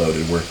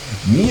Reloaded, where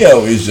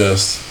Neo is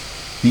just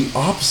the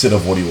opposite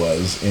of what he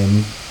was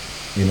in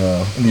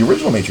the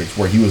original Matrix,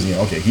 where he was he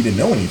didn't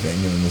know anything,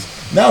 and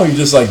now he's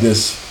just like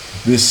this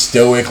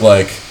stoic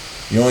like.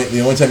 The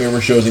only time he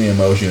ever shows any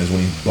emotion is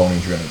when he's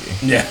boning Trinity.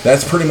 Yeah,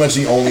 that's pretty much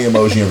the only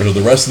emotion he ever shows.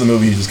 The rest of the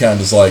movie, he's just kind of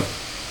just like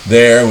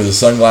there with his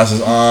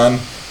sunglasses on,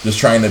 just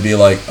trying to be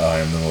like, I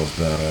am the most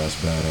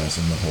badass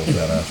in the whole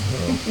badass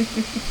world.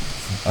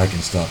 I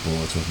can stop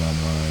bullets with my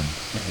mind.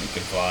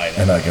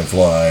 And I can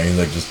fly. He's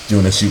like just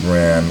doing a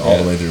Superman all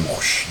the way through,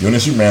 whoosh, doing a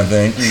Superman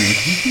thing.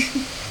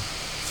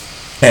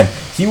 And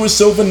he was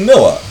so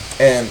vanilla,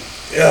 and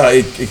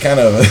it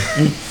kind of.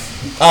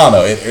 I don't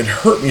know, it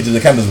hurt me to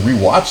kind of just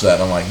rewatch that.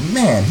 I'm like,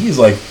 man, he's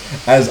like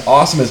as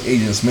awesome as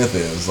Agent Smith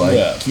is. Like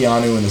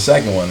Keanu in the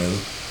second one is.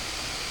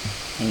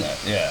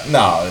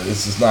 No,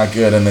 it's just not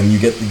good. And then you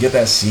get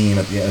that scene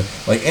at the end.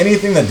 Like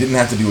anything that didn't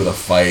have to do with a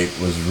fight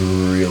was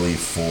really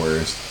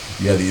forced.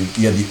 You had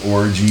the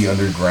orgy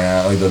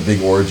underground, like the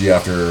big orgy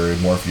after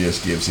Morpheus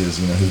gives his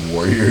his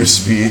warrior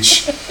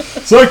speech.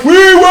 It's like,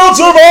 we will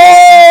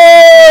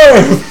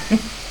survive.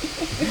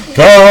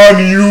 Can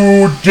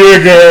you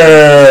dig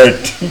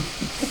it?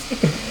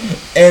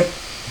 And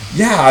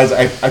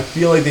I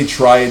feel like they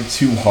tried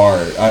too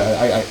hard.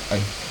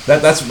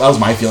 That was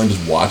my feeling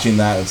just watching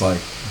that. It's like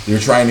they're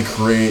trying to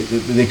create.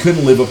 They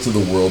couldn't live up to the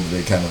world that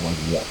they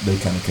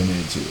kind of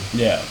committed to.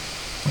 Yeah.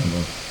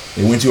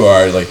 They went too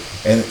hard,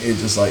 and it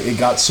just it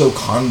got so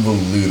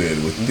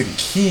convoluted with the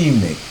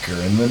Keymaker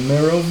and the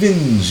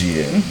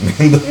Merovingian.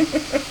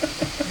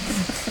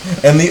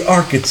 And the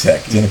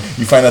architect, and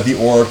you find out the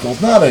Oracle's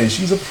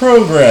she's a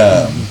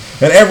program,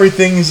 and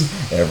everything's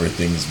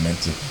meant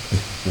to.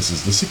 This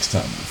is the 6th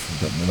time we've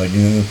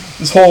done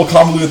this whole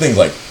convoluted thing.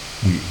 Like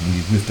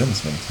we've done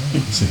this many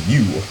times. So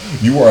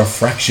you are a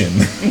fraction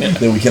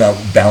that we cannot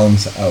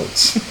balance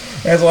out.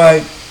 And it's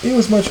like it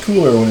was much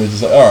cooler when it's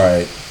just like, all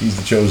right, he's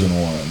the chosen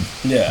one.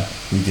 Yeah,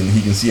 he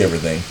can see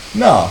everything.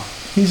 No.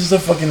 He's just a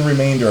fucking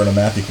remainder on a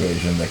math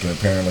equation that can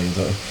apparently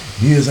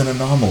he is an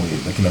anomaly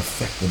that can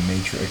affect the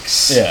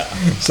Matrix. Yeah.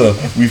 So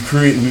we've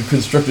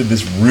constructed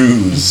this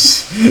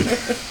ruse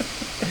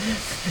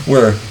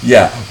where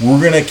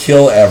we're gonna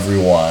kill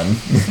everyone,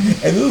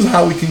 and this is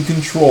how we can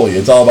control you.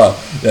 It's all about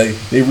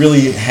they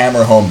really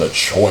hammer home the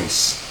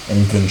choice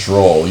and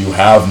control. You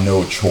have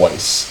no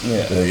choice.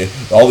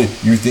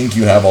 You think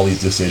you have all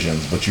these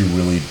decisions, but you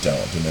really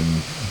don't. And then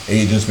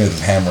Agent Smith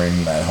is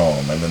hammering that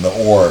home, and then the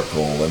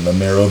Oracle and the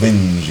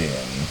Merovingian.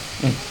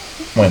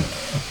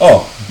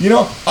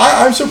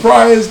 I'm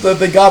surprised that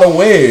they got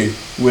away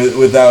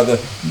without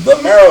the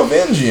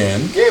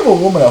Merovingian gave a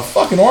woman a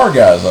fucking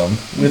orgasm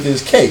with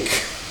his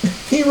cake.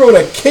 He wrote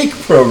a cake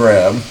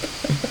program,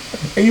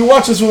 and you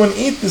watch this woman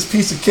eat this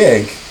piece of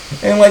cake,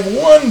 and like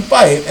one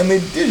bite, and they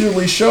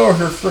digitally show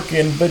her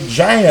freaking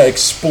vagina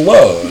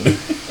explode.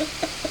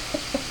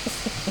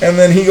 And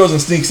then he goes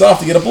and sneaks off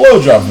to get a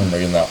blowjob from her.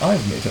 And now,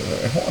 I've made her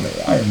very horny.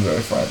 I am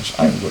very French.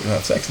 I'm going to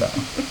have sex now.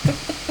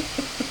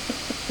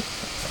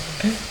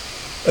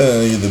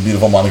 The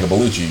beautiful Monica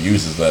Bellucci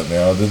uses that,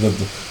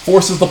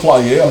 forces the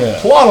plot.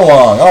 Plot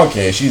along.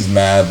 Okay, she's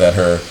mad that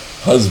her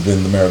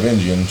husband, the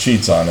Merovingian,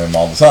 cheats on him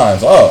all the time.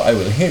 So, I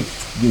would hate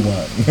the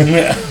one.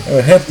 I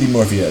would hate the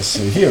Morpheus.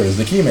 So here is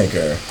the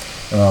keymaker.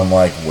 And I'm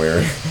like,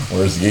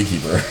 where's the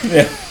gatekeeper?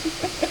 Yeah.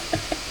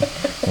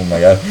 Oh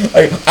my god!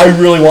 I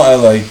really want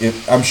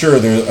I'm sure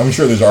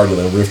there's already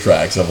like riff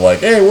tracks of like,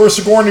 hey, where's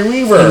Sigourney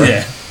Weaver?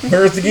 Yeah.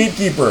 Where's the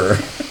gatekeeper?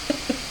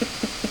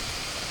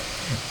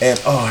 And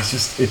it's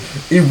just it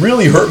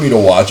really hurt me to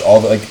watch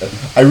all the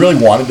I really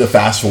wanted to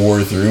fast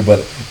forward through,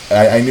 but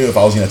I knew if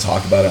I was going to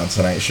talk about it on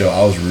tonight's show,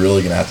 I was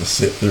really going to have to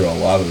sit through a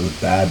lot of this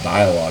bad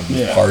dialogue,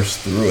 just parse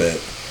through it,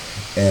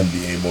 and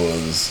be able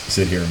to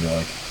sit here and be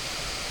like.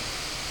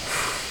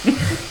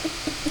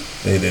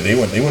 They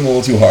went a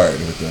little too hard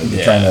with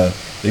the trying to.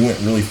 They went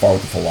really far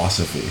with the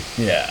philosophy.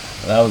 Yeah,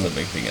 that was a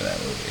big thing in that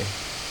movie.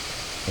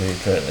 They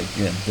tried to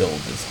build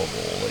this whole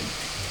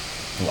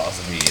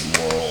philosophy and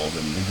world,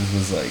 and it just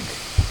was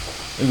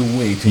it was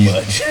way too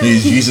much.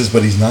 He's Jesus,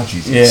 but he's not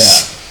Jesus. Yeah,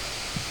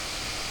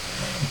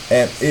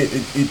 and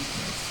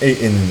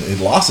it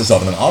lost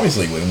itself, and then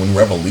obviously when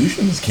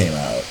Revolutions came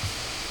out.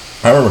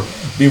 I remember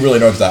being really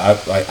annoyed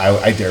because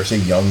I dare say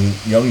young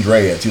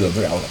Dre at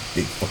 2003, I was a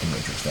big fucking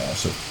Matrix fan. I was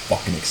so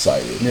fucking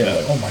excited. Yeah.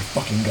 Like, oh my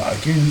fucking god, I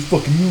can't use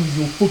fucking movies,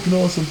 you're fucking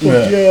awesome.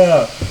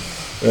 Yeah.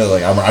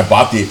 I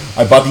bought the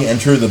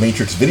Enter the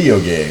Matrix video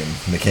game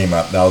that came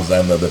out. That was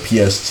then the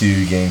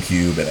PS2,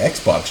 GameCube, and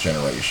Xbox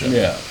generation.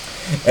 Yeah.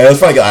 And it was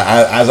funny,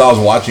 as I was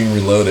watching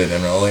Reloaded,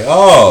 and I was like,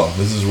 oh,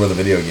 this is where the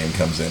video game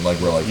comes in.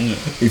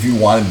 If you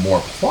wanted more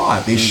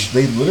plot, they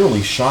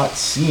literally shot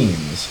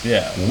scenes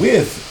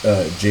with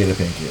Jada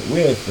Pinkett,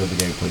 with the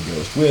guy who played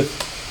Ghost, with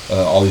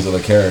all these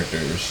other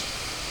characters,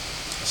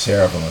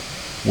 Seraphim,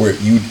 where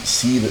you'd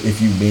see that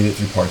if you made it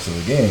through parts of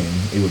the game,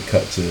 it would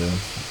cut to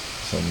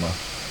some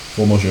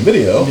full motion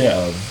video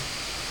of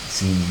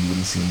scenes you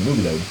wouldn't see in the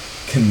movie that would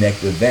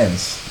connect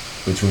events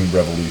between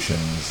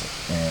Revolutions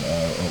and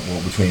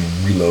between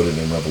Reloaded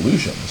and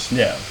Revolutions.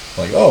 Yeah.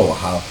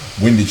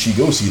 When did she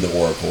go see the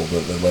Oracle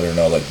that let her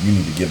know you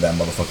need to give that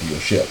motherfucker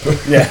your ship?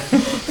 Yeah.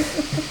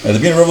 At the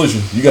beginning of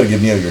Revolution, you got to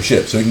give Neo your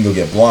ship so he can go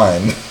get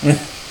blind.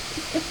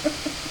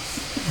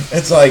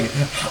 It's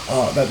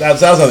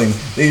that's something.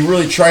 They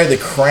really tried to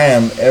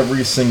cram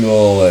every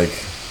single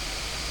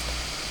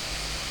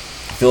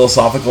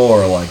philosophical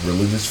or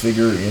religious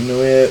figure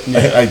into it.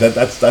 Yeah.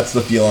 That's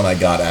the feeling I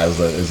got as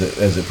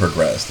it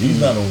progressed. He's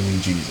not only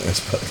Jesus,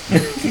 but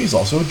he's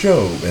also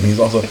Job, and he's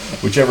also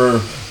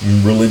whichever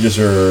religious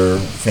or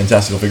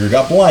fantastical figure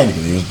got blind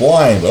because he was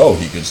blind, but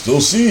he could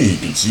still see. He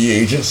could see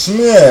Agent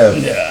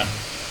Smith. Yeah,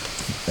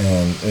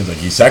 and it's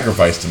he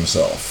sacrificed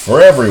himself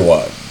for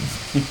everyone.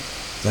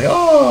 It's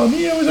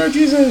Neo is our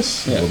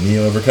Jesus. Yeah. Will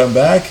Neo ever come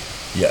back?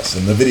 Yes,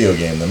 in the video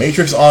game, The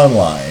Matrix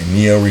Online,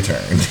 Neo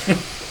returned.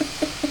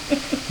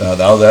 That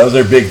was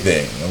their big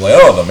thing. I'm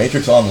The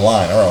Matrix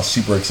Online. I was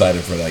super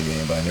excited for that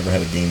game, but I never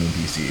had a gaming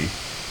PC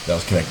that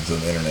was connected to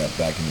the internet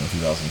back in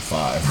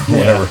 2005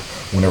 or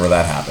whenever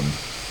that happened.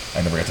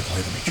 I never got to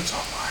play The Matrix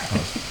Online.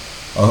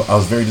 I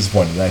was very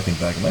disappointed. And I think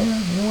back, man, you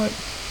know what?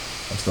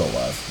 I'm still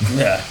alive.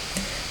 Yeah.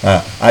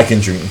 I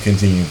can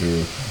continue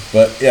through,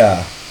 but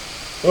yeah.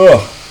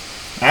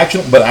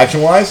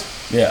 Action-wise,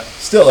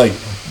 still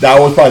that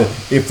was probably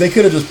if they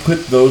could have just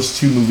put those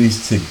two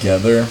movies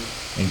together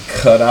and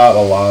cut out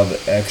a lot of the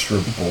extra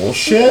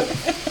bullshit,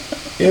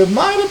 it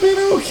might have been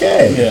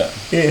okay.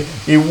 Yeah.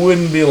 It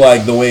wouldn't be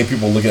the way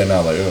people look at it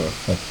now, man,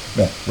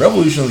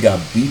 Revolutions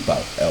got beat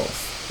by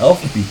Elf.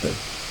 Elf beat the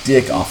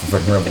dick off of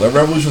freaking Revolution.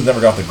 Revolutions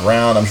never got off the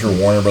ground. I'm sure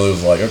Warner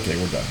Brothers was okay,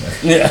 we're done here.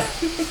 Yeah.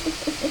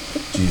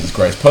 Jesus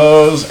Christ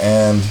pose,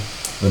 and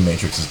The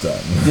Matrix is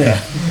done. Yeah.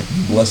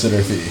 Blessed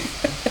earth thee.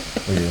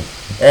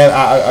 And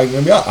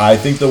I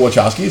think the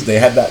Wachowskis, they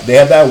had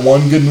that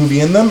one good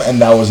movie in them,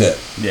 and that was it.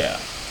 Yeah.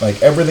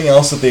 Everything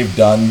else that they've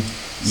done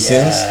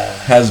since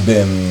has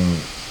been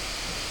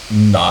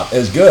not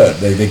as good.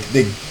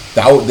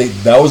 That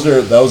was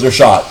their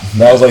shot.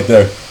 That was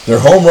their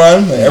home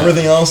run. Yeah.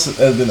 Everything else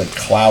has been a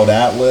Cloud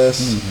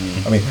Atlas.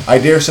 Mm-hmm. I mean, I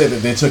dare say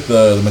that they took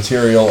the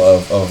material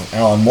of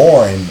Alan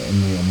Moore and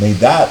made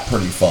that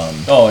pretty fun.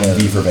 Oh, yeah.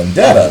 V for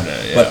Vendetta.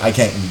 Yeah. But I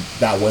can't.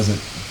 That wasn't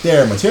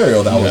their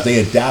material. That was they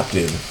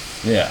adapted.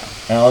 Yeah.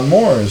 Alan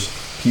Moore's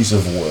piece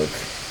of work.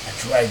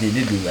 That's right. They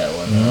did do that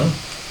one.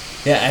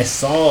 Yeah, I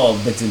saw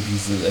bits and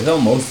pieces. I saw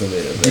most of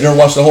it. You never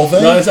watched the whole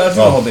thing? No, I saw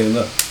the whole thing.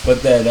 No.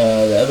 But that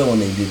the other one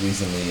they did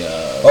recently.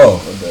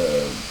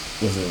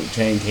 Was it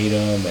Channing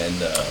Tatum and?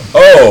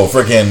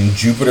 Freaking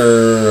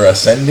Jupiter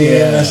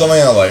Ascending or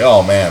something. I was like,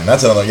 oh man,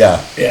 that's another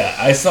Yeah,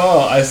 I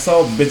saw bits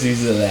and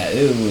pieces of that.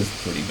 It was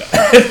pretty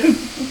bad.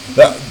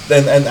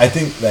 And I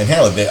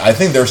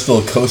think they're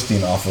still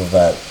coasting off of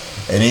that.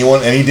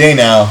 Any day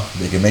now,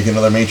 they can make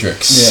another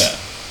Matrix. Yeah.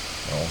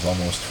 It was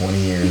almost 20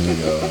 years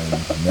ago,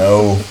 and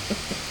no,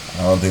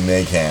 I don't think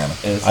they can.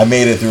 I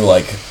made it through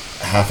like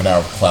half an hour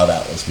of Cloud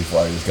Atlas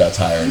before I just got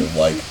tired of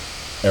like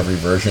every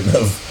version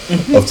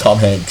of Tom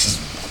Hanks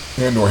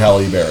and/or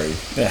Halle Berry.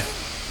 Yeah.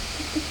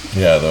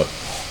 Yeah,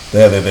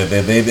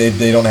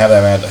 they don't have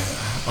that magic.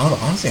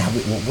 Honestly,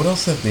 what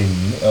else have they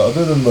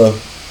other than the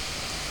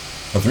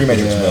three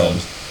Matrix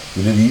films?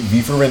 They did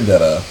V for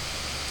Vendetta.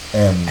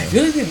 And I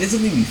feel like they did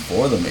something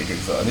before the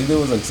Matrix, though. I think there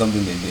was like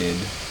something they did.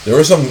 There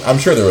was some. I'm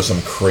sure there was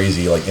some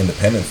crazy like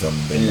independent film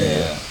they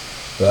made.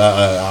 But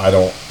I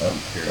don't.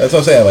 That's what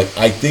I'm saying. Like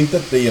I think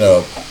that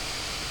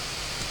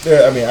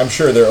I'm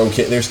sure they're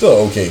okay. They're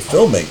still okay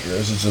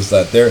filmmakers. It's just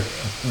that they're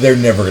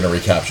never going to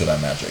recapture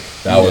that magic.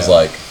 That was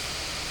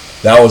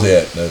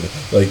it.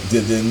 Like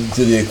to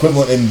the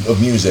equivalent of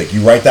music,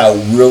 you write that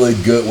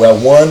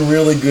one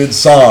really good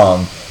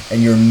song.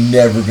 And you're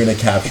never gonna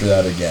capture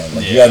that again.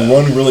 Like you had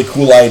one really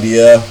cool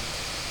idea,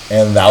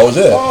 and that was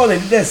it. Oh, they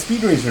did that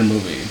Speed Racer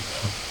movie.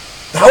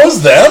 That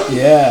was them?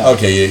 Yeah.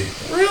 Okay.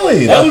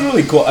 Really? That was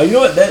really cool. You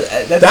know what?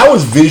 That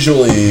was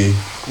visually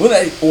a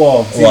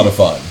lot of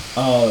fun.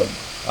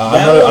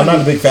 I'm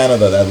not a big fan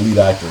of that lead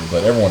actor,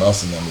 but everyone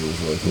else in that movie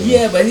was really cool.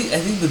 Yeah, but I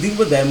think the thing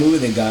about that movie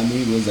that got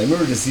me was I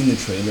remember just seeing the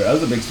trailer. I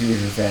was a big Speed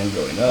Racer fan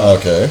growing up.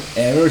 Okay.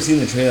 And I remember seeing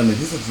the trailer. I'm like,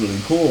 this looks really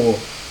cool.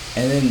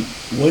 And then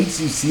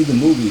once you see the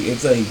movie,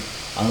 it's like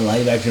a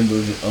live action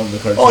version of the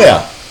cartoon. Oh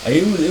yeah,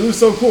 it was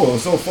so cool. It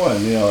was so fun,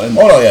 And,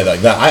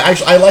 like that.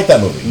 I like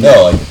that movie.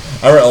 No, like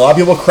a lot of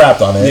people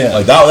crapped on it. Yeah.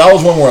 Like that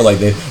was one where like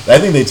I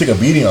think they took a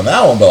beating on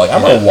that one. But like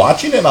I remember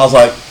watching it and I was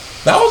like,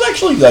 that was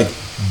actually like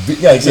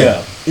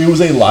it was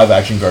a live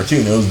action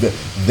cartoon. It was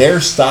their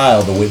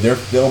style, the way their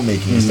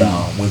filmmaking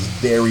style was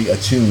very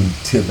attuned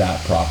to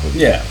that property.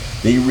 Yeah,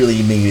 they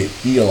really made it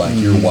feel like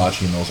you're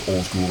watching those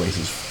old school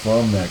races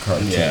from that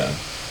cartoon. Yeah.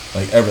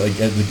 Like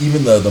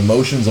even the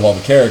motions of all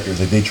the characters,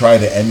 like they try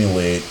to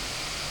emulate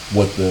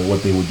what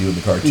they would do in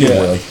the cartoon.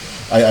 Where like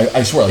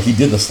I swear, like he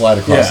did the slide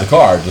across the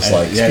car, just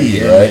like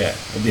Speed, right? Yeah.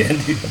 At the end,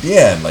 at the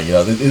end, like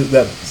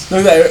that. No,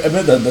 I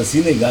remember the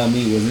scene that got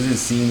me was this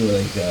scene where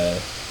like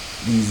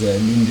these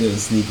ninjas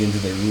sneak into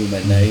their room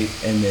at night,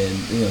 and then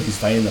he's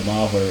fighting them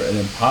off, and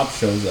then Pop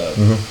shows up,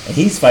 and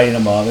he's fighting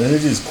them off, and then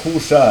there's this cool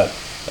shot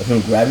of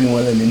him grabbing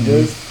one of the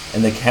ninjas.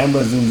 And the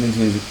camera zooms into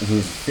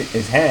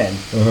his hand,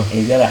 and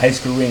he's got a high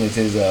school ring that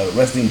says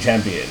 "Wrestling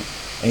Champion,"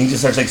 and he just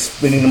starts like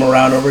spinning him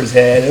around over his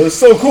head. It was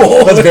so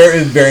cool. That's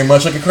very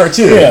much like a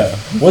cartoon. Yeah,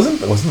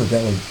 wasn't the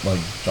dad like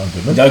John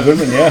Goodman? John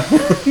Goodman, yeah.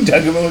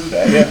 John Goodman was the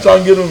dad. Yeah.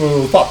 John Goodman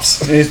was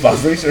Pops. His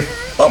Pops Racer.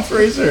 Pops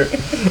Racer.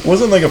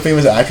 Wasn't like a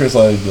famous actress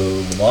like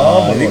the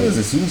mom? I think it was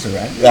a Susan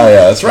Sarandon.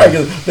 Yeah, that's right.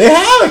 Cause they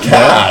had a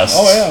cast.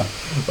 Oh yeah.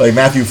 Like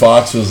Matthew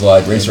Fox was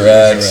like Racer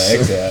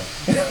X. Yeah.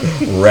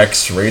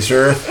 Rex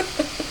Racer.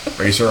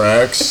 Racer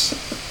X,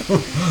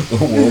 the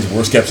world's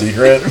worst kept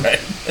secret.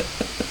 Right.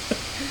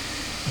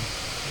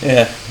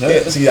 Yeah.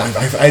 See,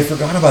 I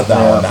forgot about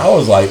that one. That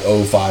was like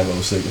 05,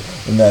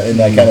 06. In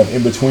that kind of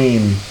in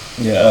between.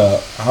 Yeah.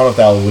 I don't know if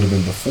that would have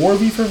been before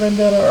V for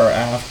Vendetta or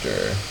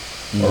after.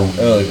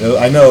 Or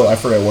I know I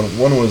forget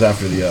one was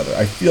after the other.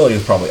 I feel like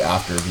it's probably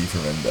after V for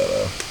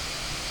Vendetta.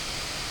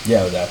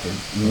 Yeah, it was after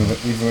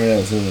V for Vendetta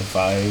was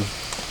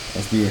 2005,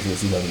 and Speed Racer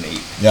was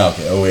 2008. Yeah.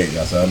 Okay. 08.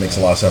 Yeah. So that makes a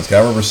lot of sense. 'Cause I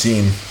remember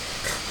seeing.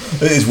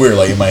 It's weird,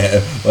 like in my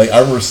head. Like I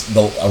remember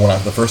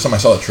the first time I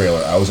saw the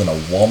trailer, I was in a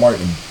Walmart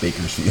in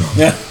Bakersfield.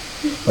 Yeah.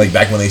 Like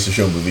back when they used to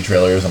show movie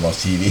trailers on those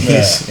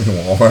TVs in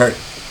Walmart.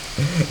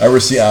 I remember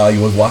seeing. I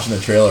was watching the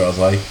trailer. I was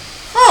like,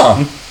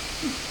 huh.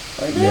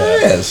 Like there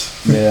it is.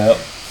 Yeah.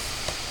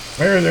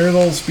 There's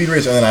old Speed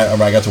Racer, and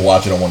then I got to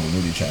watch it on one of the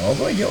movie channels.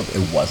 Like,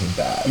 it wasn't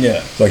bad.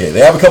 Yeah. So okay, they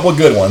have a couple of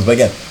good ones, but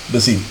again,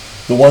 let's see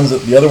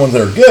the other ones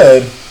that are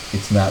good.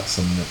 It's not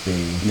something that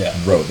they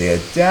wrote. They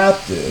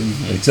adapted.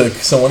 They took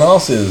someone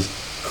else's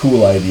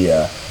cool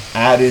idea,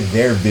 added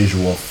their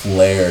visual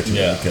flair to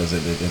it because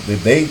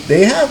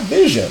they have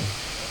vision,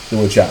 the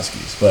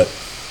Wachowskis. But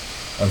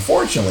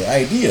unfortunately,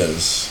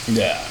 ideas.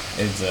 Yeah,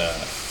 it's a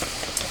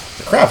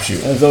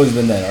crapshoot. There's always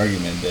been that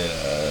argument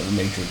that The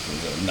Matrix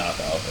is a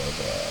knockoff of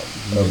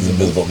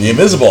The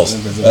Invisibles.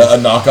 A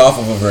knockoff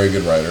of a very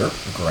good writer,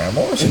 Grant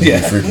Morrison, who we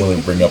frequently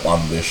bring up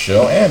on this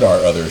show and our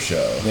other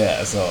show.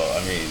 Yeah, so,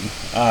 I mean,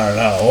 I don't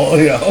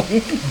know,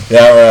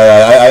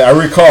 Yeah, I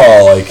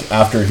recall, like,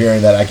 after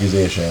hearing that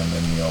accusation,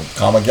 and,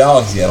 Comic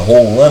Galaxy had a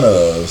whole run of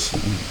those.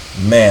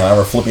 Man, I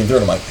remember flipping through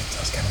it, I'm like, it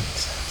does kind of make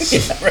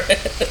sense. Yeah, right.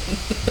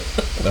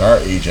 there are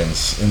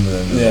agents in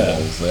the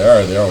Invisibles.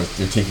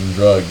 They're taking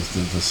drugs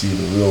to see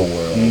the real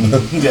world.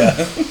 Yeah.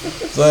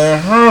 It's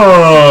like,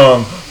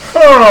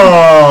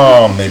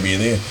 maybe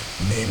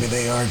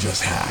they are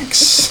just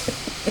hacks.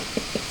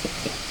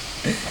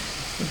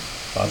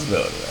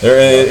 Possibility.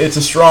 It's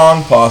a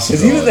strong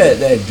possibility. Because even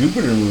that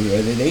Jupiter movie,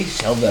 right, they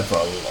shelved that for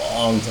a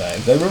long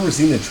time. I remember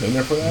seeing the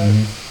trailer for that,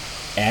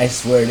 and I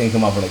swear it didn't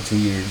come out for like 2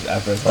 years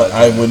after I saw it.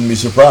 I wouldn't be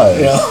surprised.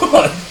 You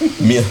know?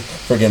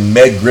 Freaking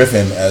Meg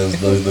Griffin as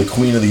the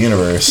queen of the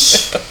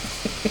universe.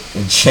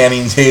 And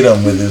Channing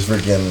Tatum with his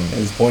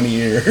his pointy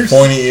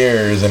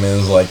ears. And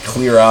his like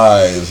clear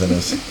eyes and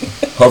his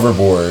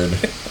hoverboard.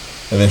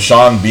 And then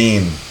Sean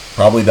Bean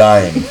probably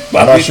dying.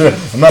 I'm not sure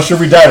if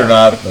he died or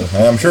not, but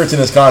I'm sure it's in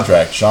his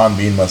contract. Sean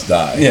Bean must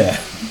die. Yeah.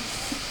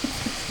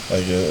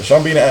 Like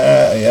Sean Bean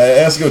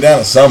has to go down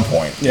at some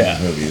point in these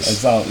movies.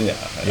 It's all, he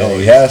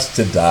has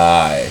to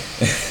die.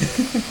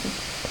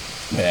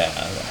 Yeah,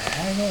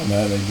 I don't know,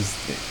 man.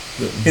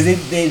 Because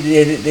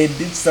they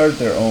did start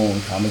their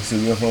own comic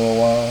studio for a little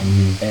while,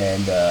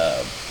 and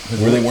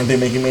weren't they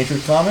making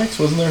Matrix comics?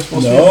 Wasn't there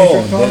supposed to be a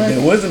Matrix comic?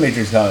 There was a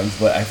Matrix comics,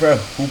 but I forgot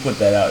who put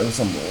that out. It was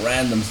some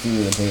random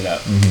studio that put it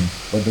out.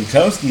 But the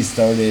Wachowskis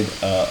started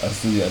a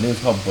studio. I think it was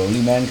called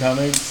Burly Man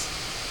Comics.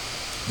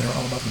 They're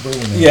all about the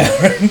Burly Man. Yeah,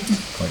 right.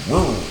 Like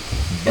Burly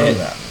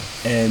Man.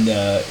 And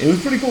it was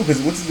pretty cool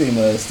because what's his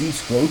name? Steve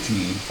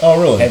Scroce. Oh,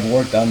 really? Had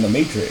worked on the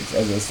Matrix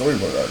as a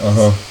storyboard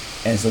artist.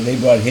 And so they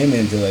brought him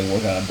in to like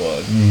work on a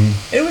book.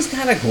 It was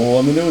kind of cool.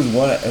 I mean, there was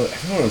one. I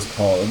forget what it was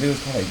called. I think it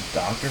was called like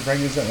Dr.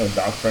 Frankenstein or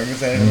Doc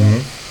Frankenstein.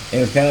 And it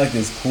was kind of like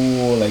this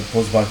cool, like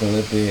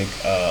post-apocalyptic.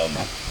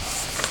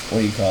 What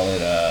do you call it?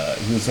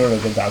 He was sort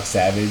of like a Doc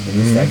Savage, but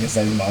he was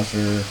Frankenstein's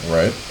monster.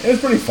 Right. It was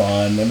pretty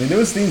fun. I mean, there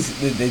was things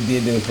that they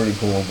did that was pretty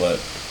cool,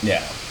 but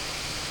yeah.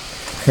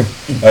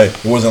 It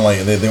wasn't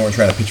like they weren't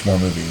trying to pitch more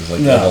movies like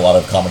a lot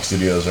of comic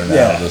studios are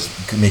now, just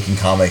making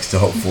comics to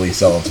hopefully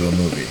sell into a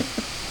movie.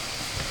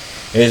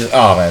 It's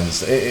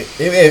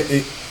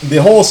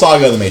the whole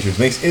saga of the Matrix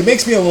makes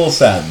me a little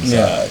sad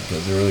inside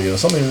because there really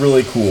is something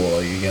really cool.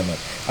 Like, again,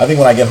 I think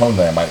when I get home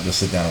today, I might just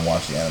sit down and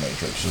watch the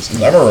Animatrix just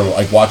because I remember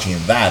like watching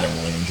that and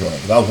really enjoying it.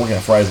 Because I was working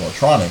at Fry's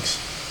Electronics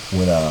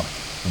when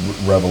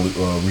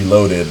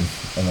Reloaded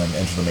and then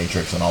Enter the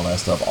Matrix and all that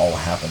stuff all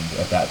happened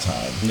at that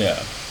time.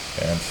 Yeah,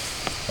 and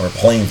or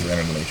playing through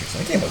Enter the Matrix.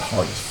 And the game was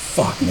hard as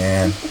fuck,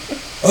 man.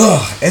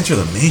 Ugh, Enter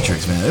the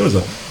Matrix, man.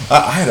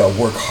 I had to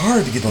work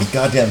hard to get those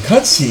goddamn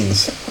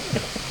cutscenes.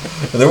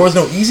 There was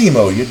no easy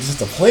mode. You just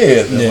had to play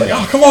it. And like,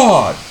 oh, come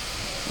on.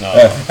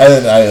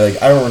 And then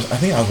I remember, I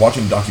think I was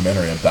watching a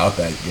documentary about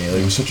that game.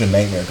 It was such a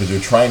nightmare because they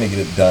were trying to get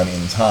it done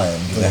in time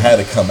because it had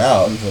to come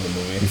out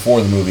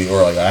before the movie,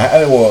 or like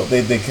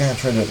they kind of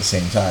tried to do it at the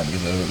same time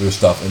because there was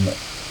stuff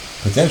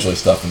potentially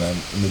stuff in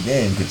the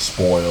game could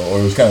spoil,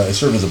 or it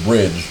served as a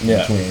bridge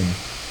between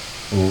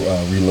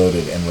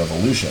Reloaded and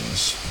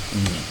Revolutions.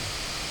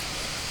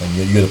 And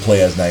you had to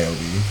play as Niobe,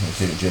 or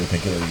Jada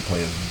Pinkett, or you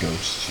play as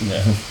Ghost.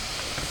 Yeah.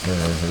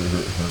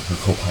 her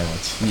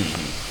co-pilots.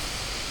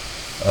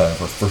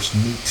 For first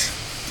meet.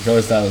 I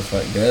always thought it was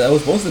funny. That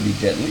was supposed to be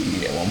Jet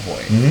Li at one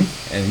point,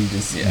 and he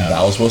just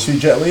that was supposed to be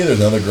Jet Li. There's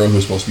another girl who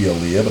was supposed to be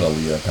Aaliyah, but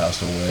Aaliyah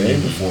passed away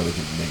before they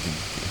could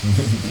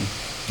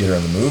get her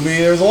in the movie.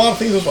 There's a lot of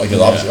things because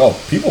obviously,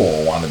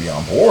 people want to be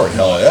on board.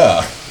 Hell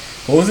yeah.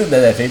 What was it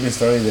that famous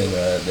story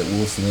that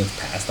Will Smith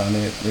passed on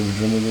it, the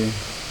original movie?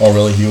 Oh,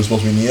 really? He was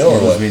supposed to be Neo, or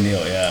what? He was supposed to be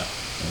Neo, yeah.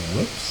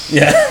 Whoops.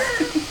 Yeah.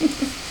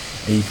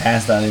 And he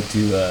passed on it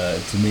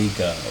to make.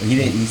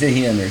 He said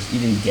he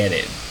didn't get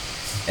it,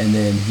 and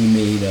then he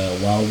made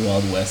Wild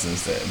Wild West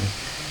instead.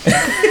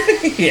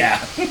 Yeah.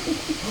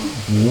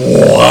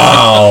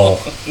 Wow.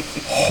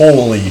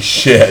 Holy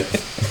shit.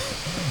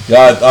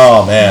 God.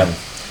 Oh man.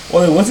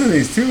 Well, what's his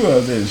name too?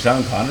 Was it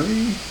Sean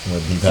Connery?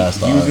 When he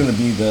passed on. He was going to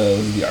be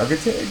the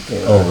architect.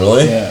 Or, oh,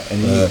 really? Yeah.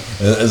 And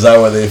is that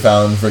why they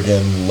found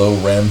freaking low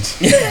rent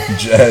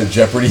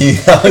Jeopardy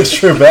Alex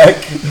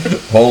Trebek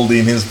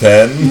holding his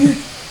pen?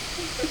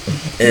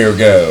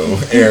 Ergo.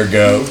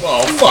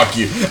 Oh, fuck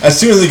you. As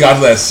soon as they got to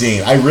that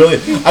scene, I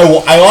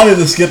wanted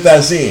to skip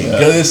that scene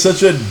because it's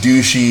such a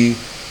douchey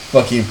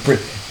fucking.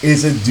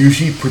 It's a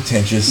douchey,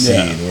 pretentious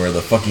scene where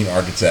the fucking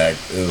architect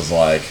is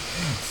like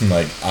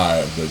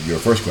your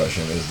first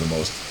question is the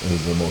most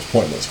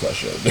pointless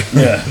question.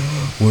 Yeah.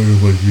 Why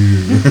am I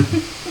here?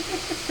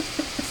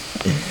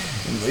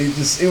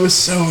 It was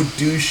so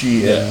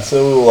douchey and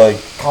so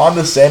like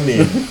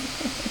condescending,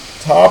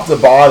 top to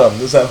bottom.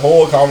 There's that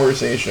whole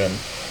conversation.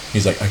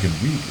 He's like, I can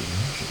read your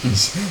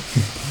emotions.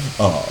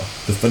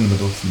 The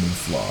fundamental human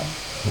flaw,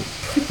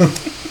 hope.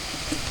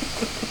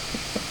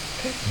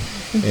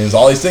 And there's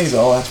all these things.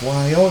 Oh, that's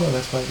why. Oh no,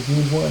 that's why the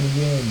humans won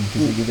again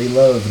because they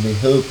love and they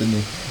hope and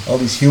all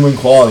these human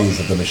qualities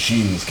that the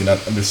machines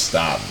cannot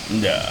understand.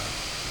 Yeah.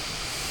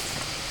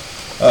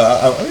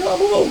 I'm a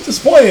little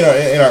disappointed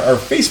in our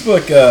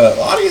Facebook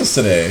audience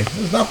today.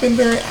 It's not been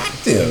very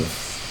active.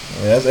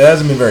 It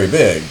hasn't been very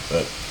big,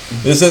 but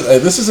this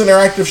is an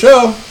interactive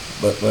show.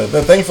 But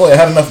thankfully, I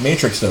had enough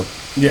Matrix to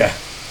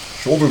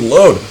shoulder to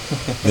load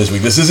this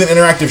week. This is an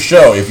interactive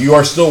show. If you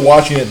are still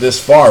watching it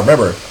this far,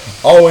 remember,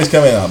 always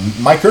coming out.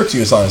 Mike Kirksey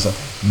was telling us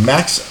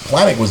Max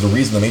Planck was the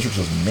reason the Matrix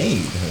was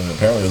made. And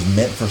apparently, it was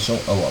meant for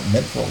a lot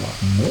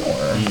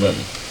more. But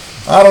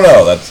I don't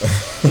know. That's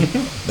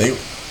they.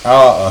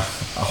 I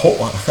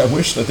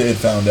wish that they had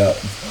found a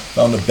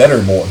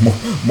better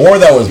more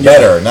that was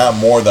better, not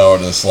more that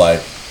was just like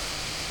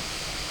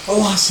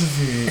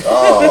philosophy.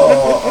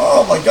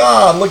 Oh my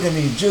God! Look at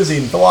me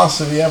jizzing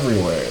philosophy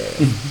everywhere.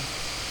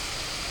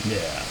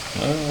 Yeah.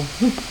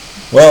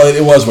 Well,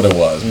 it was what it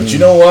was. But you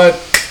know what?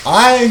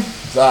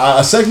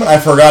 A segment I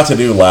forgot to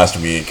do last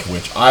week,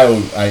 which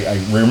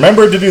I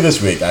remembered to do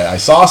this week. I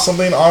saw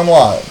something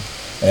online,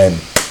 and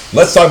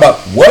let's talk about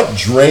what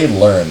Dre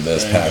learned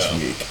this past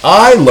week.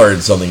 I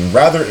learned something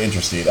rather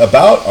interesting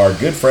about our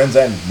good friends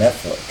at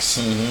Netflix.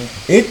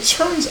 It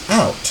turns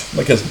out,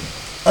 because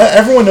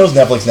everyone knows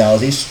Netflix now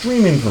is a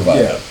streaming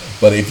provider,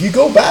 but if you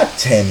go back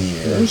 10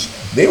 years,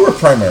 they were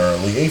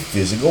primarily a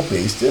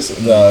physical-based disc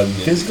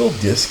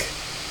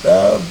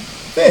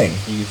thing.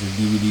 You get your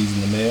DVDs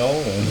in the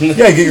mail. You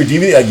get your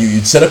DVD.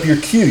 You'd set up your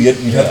queue.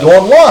 You'd have to go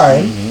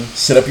online,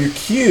 set up your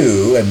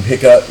queue, and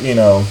pick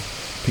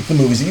the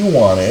movies that you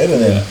wanted,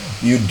 and then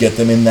you'd get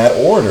them in that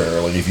order.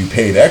 Like if you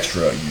paid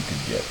extra, you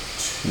could get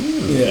 2.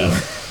 Yeah.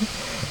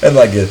 And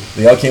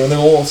they all came in their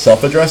little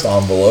self-addressed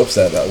envelopes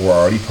that were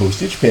already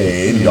postage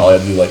paid. You all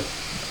had to do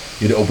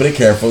you had to open it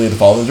carefully, you had to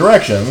follow the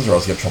directions, or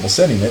else you have trouble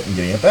sending it and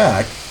getting it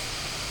back.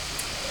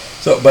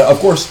 So, but of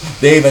course,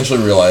 they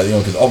eventually realized,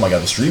 because oh my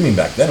God, the streaming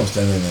back then was,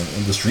 and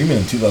the streaming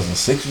in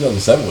 2006,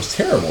 2007 was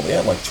terrible. They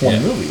had 20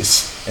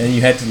 movies, and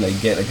you had to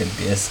get a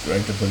disc,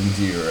 right, to put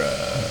into your.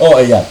 Oh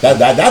yeah,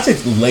 that's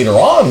it later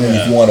on.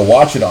 If you want to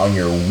watch it on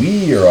your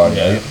Wii or on,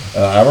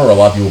 I remember a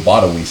lot of people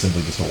bought a Wii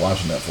simply just to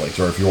watch Netflix,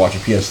 or if you're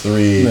watching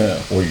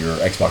PS3 or your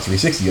Xbox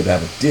 360, you had to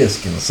have a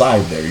disc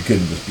inside there. You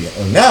couldn't just be.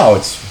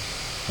 Now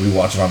we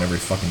watch it on every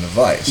fucking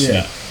device.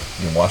 Yeah.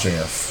 You can watch it on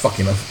your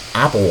fucking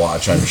Apple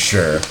Watch, I'm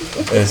sure.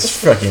 It's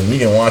fucking, you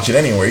can watch it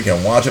anywhere. You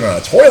can watch it on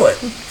a toilet.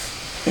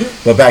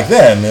 But back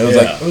then,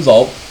 it was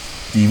all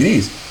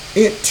DVDs.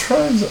 It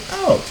turns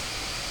out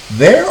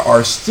there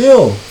are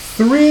still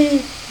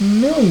 3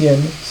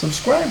 million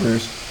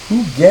subscribers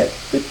who get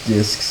the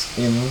discs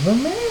in the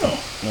mail.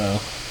 Wow.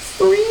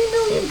 3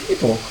 million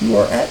people who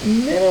are at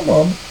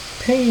minimum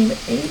paying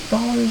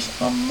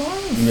 $8 a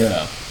month.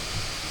 Yeah.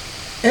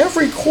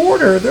 Every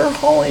quarter, they're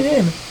hauling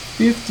in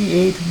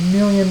 $58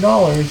 million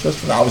just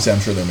from. Obviously, I'm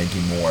sure they're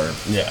making more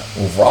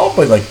overall,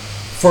 but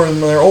for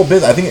their old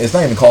business, I think it's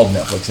not even called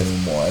Netflix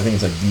anymore. I think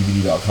it's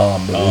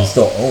DVD.com, but they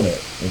still own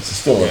it.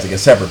 It's like a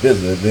separate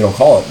business. They don't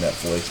call it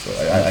Netflix, but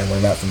I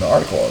learned that from the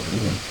article.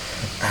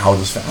 I was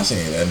just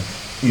fascinated, and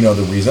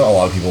the reason a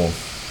lot of people.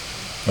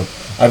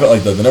 I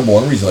felt the number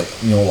one reason,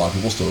 a lot of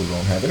people still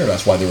don't have internet.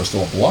 That's why there was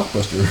still a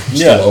Blockbuster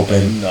still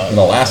open in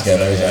Alaska,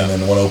 and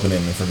then one open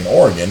in freaking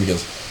Oregon,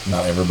 because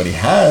not everybody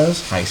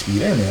has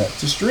high-speed internet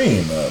to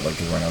stream.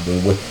 Right now,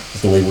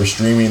 the way we're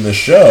streaming the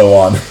show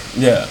on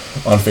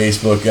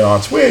Facebook and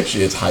on Twitch,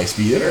 it's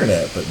high-speed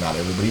internet, but not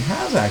everybody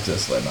has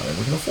access to that. Not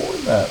everyone can afford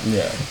that.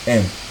 Yeah.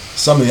 And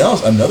something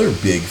else, another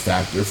big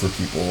factor for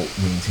people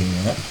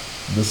maintaining that,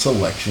 the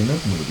selection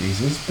of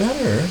movies is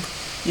better.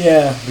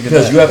 Yeah,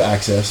 because you have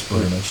access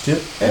pretty much to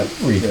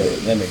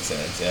everything. That makes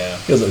sense. Yeah,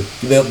 because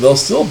they'll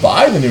still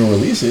buy the new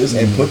releases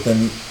and put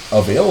them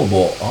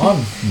available on.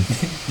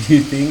 Do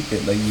you think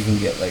that you can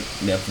get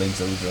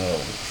Netflix original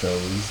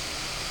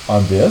shows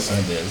on disc?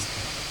 On disc.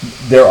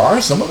 There are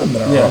some of them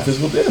that are on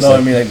physical disc. No, I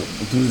mean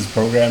through this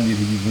program, do you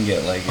think you can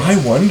get I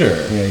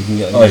wonder. Yeah, you can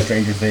get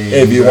Stranger Things.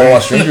 If you want to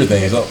watch Stranger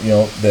Things, that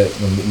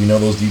we know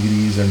those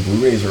DVDs and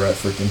Blu-rays are at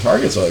freaking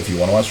Target. So if you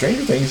want to watch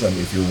Stranger Things,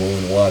 if you're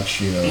willing to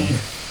watch,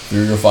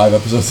 3 or 5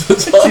 episodes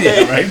at a time.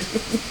 Yeah, right.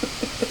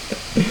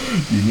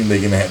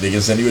 They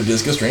can send you a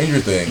disc of Stranger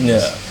Things.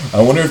 Yeah.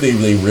 I wonder if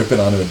they rip it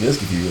onto a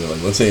disc if you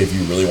let's say if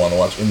you really want to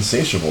watch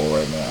Insatiable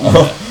right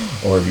now,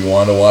 or if you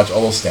want to watch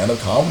all those stand-up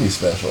comedy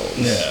specials.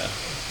 Yeah.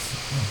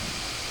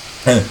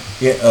 And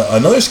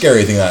another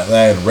scary thing that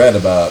I had read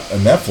about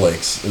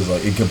Netflix is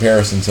in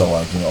comparison to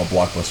a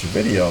Blockbuster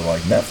Video,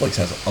 Netflix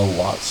has a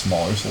lot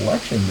smaller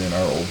selection than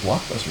our old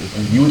Blockbusters.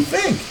 And you would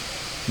think.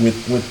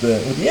 With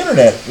the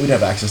internet, we'd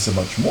have access to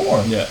much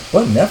more. Yeah.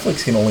 But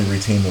Netflix can only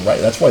retain the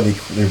right. That's why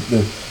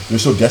they're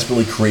so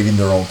desperately creating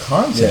their own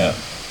content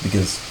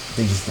because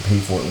they just have to pay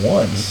for it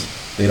once.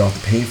 They don't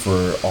have to pay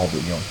for all the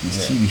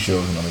these TV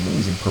shows and other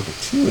movies in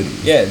perpetuity.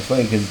 Yeah, it's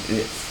funny because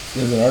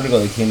there's an article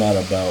that came out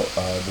about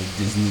the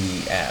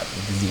Disney app,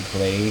 the Disney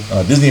Play.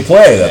 Disney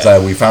Play. That's how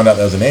we found out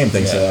that was a name.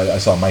 Thanks. I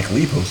saw Mike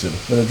Lee posted.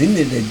 But the thing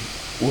that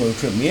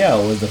tripped me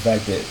out was the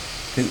fact that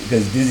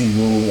because Disney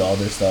removed all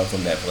their stuff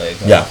from Netflix.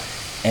 Yeah.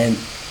 And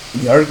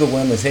the article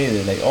went on to say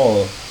that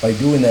by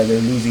doing that they're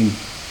losing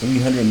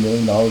 $300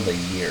 million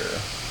a year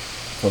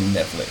from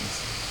Netflix.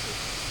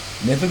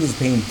 Netflix is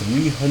paying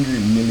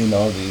 $300 million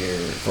a year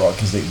for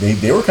because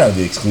they were kind of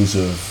the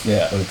exclusive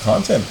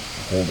content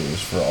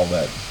holders for all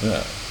that.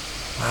 Yeah.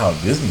 wow,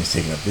 Disney's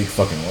taking a big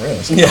fucking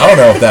risk. Yeah. I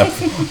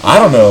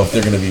don't know if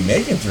they're going to be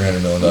making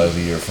 $300 million a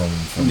year from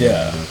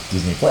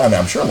Disney Play. I mean,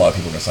 I'm sure a lot of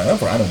people are going to sign up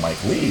for it. I know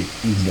Mike Lee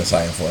is going to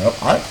sign up for it.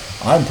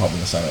 I'm probably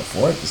going to sign up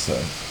for it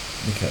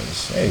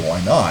because hey, why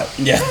not?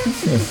 Yeah.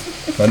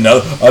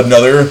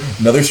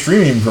 another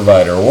streaming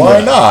provider.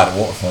 Why not?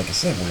 Well, like I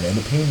said, we're going to end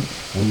up paying.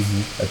 At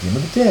the end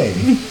of the day,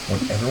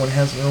 when everyone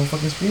has their own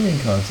fucking streaming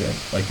content,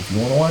 like if you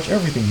want to watch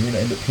everything, you're going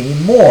to end up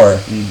paying more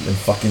than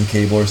fucking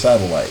cable or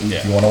satellite. Yeah.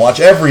 If you want to watch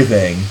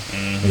everything,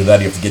 look at that,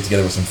 you have to get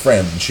together with some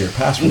friends and share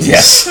passwords.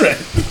 Yes, right.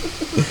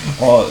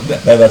 Well,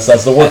 that's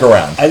the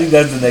workaround. I think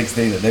that's the next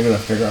thing that they're going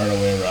to figure out a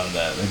way around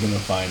that. They're going to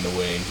find a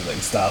way to like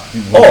stop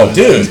people. Oh,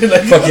 dude,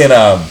 fucking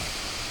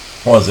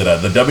what was it?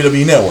 The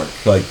WWE Network.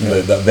 Like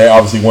they're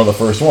obviously one of the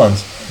first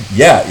ones.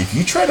 Yeah, if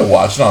you try to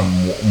watch it on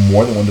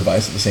more than one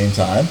device at the same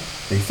time,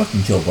 they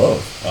fucking kill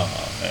both.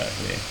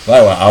 By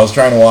the way, I was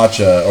trying to watch,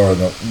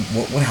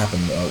 what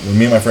happened? When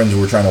me and my friends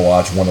were trying to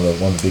watch one of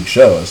the big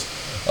shows,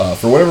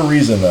 for whatever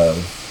reason,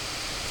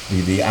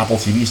 the Apple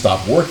TV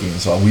stopped working,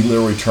 so we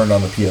literally turned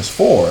on the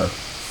PS4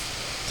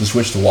 to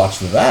switch to watch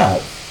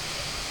that,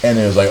 and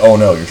it was like, oh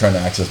no, you're trying to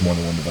access more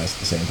than one device at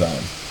the same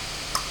time.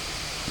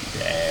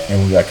 Damn.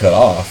 And we got cut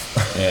off.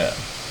 Yeah.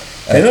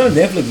 I know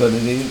Netflix, though,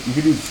 you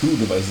can do 2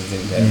 devices at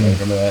the same time. Like,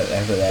 remember that?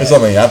 After that.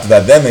 Something after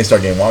that, then they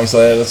start getting wrong.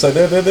 So it's like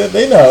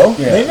they know.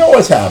 Yeah. They know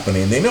what's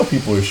happening. They know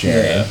people are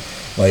sharing.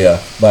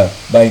 Yeah.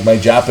 Like my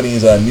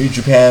Japanese New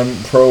Japan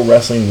Pro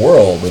Wrestling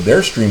World with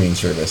their streaming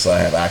service I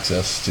have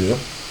access to.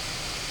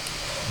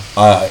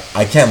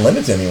 I can't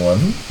limit to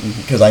anyone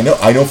because I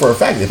know for a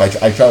fact if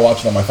I try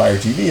watching on my Fire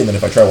TV and then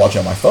if I try watching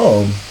on my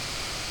phone,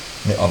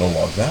 it auto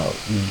logs out.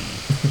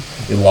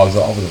 It logs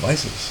out all the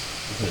devices.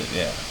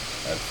 Yeah,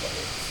 that's funny.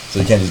 So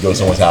you can't just go to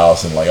someone's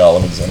house and like, oh,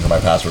 let me just enter my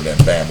password and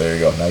bam, there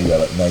you go. Now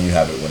you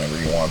have it whenever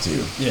you want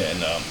to. Yeah,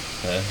 no.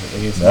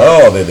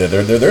 No,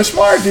 they're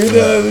smart,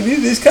 dude.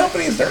 These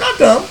companies, they're not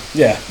dumb.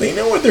 Yeah, they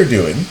know what they're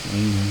doing.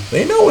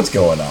 They know what's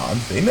going on.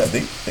 They know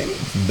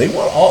they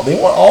want all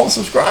the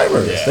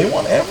subscribers. Yeah. They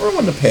want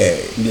everyone to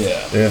pay.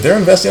 Yeah, they're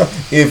investing.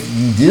 If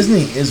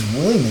Disney is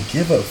willing to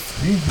give up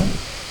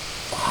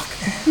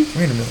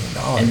 $300 million,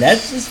 and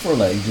that's just for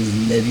like just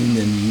letting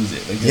them use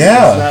it. Like, it's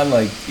not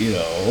like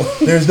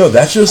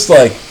that's just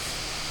like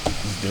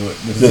just do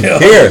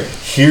it.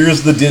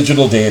 Here's the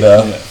digital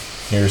data. Yeah.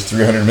 Here's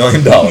 $300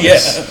 million. Yeah.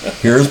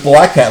 Here's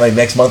Black Panther. Like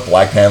next month,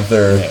 Black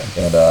Panther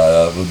and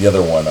the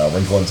other one,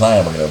 Wrinkle in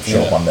Time, are going to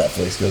show up on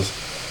Netflix because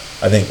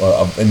I think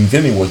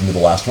Infinity War is going to be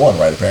the last one,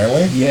 right?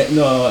 Apparently. Yeah.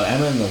 No,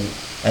 Ant-Man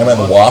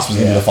the Wasp was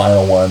going to be the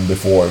final one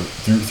before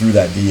through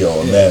that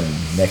deal, and then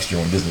next year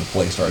when Disney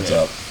Play starts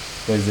up.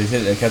 Because they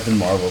said Captain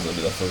Marvel will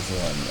be the first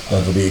one.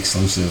 That'll be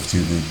exclusive to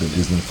the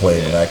Disney Play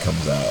when that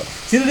comes out.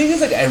 See, the thing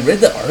is, like, I read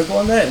the article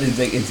on that, and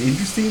it's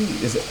interesting.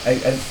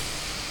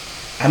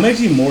 I'm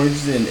actually more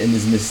interested in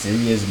this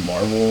mysterious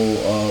Marvel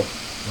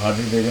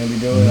project they're going to be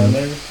doing on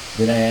there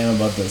than I am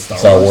about the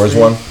Star Wars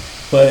one.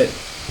 But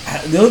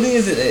the only thing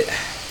is that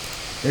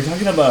they're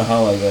talking about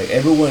how like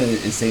everyone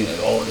is saying like,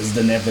 oh, this is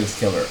the Netflix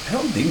killer. I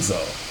don't think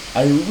so.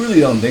 I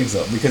really don't think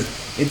so because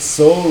it's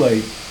so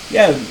like.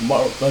 Yeah,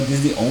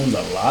 Disney owns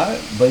a lot,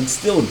 but it's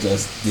still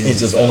just Disney. It's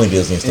just only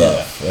Disney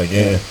stuff.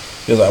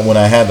 Because when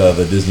I had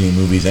the Disney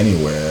movies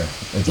anywhere,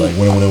 it's like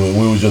when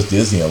it was just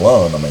Disney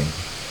alone. I mean,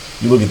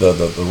 you look at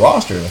the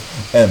roster,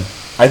 and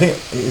I think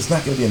it's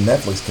not going to be a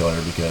Netflix killer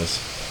because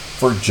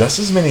for just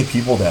as many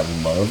people that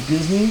love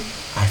Disney,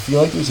 I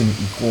feel like there's an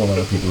equal amount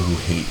of people who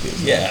hate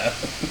Disney. Yeah.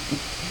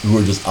 Who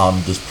are just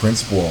on just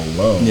principle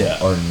alone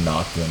are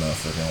not gonna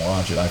freaking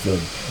watch it. I feel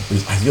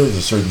like there's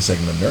a certain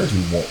segment of nerds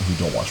who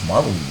don't watch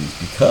Marvel movies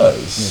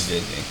because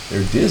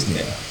they're Disney.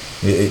 Yeah.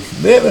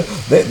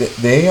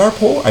 They are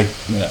polar.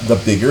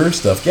 The bigger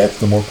stuff gets,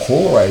 the more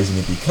polarizing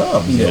it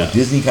becomes. You know,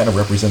 Disney kind of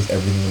represents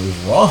everything that is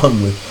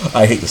wrong with.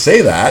 I hate to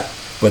say that,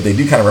 but they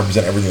do kind of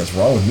represent everything that's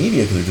wrong with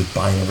media because they're just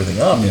buying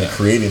everything up and they're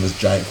creating this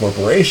giant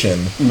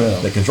corporation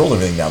that controls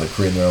everything. Now they're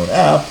creating their own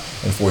app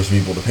and forcing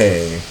people to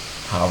pay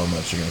however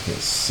much you're going to pay,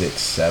 $6,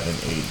 $7,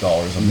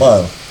 $8 a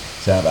month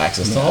to have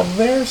access to all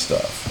their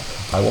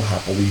stuff. I will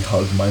happily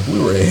hug my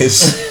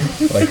Blu-rays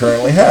that I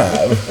currently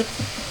have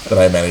that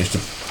I managed to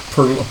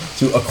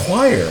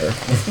acquire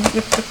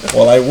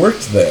while I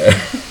worked there.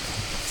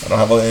 I don't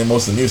have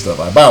most of the new stuff.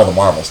 I buy all the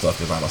Marvel stuff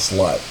because I'm a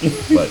slut,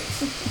 but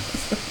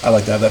I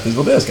like to have that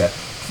physical disc.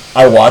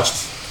 I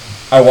watched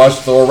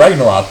Thor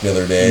Ragnarok the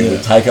other day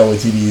with Taika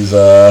Waititi's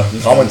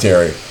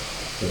commentary.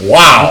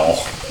 Wow.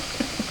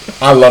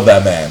 I love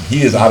that man.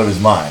 He is out of his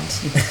mind.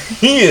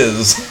 He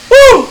is.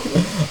 Woo!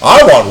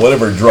 I want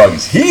whatever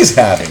drugs he's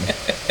having.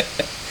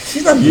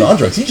 He's not even on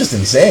drugs. He's just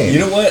insane. You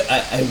know what?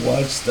 I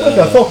watched.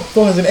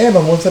 Thor has an M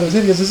on one side of his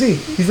head. He has a Z.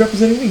 He's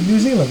representing me, New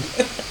Zealand.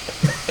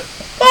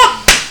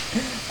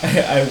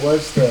 I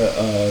watched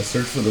the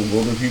Search for the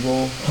Wilder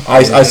People.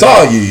 I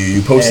saw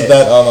you posted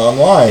that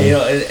online. You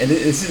know, and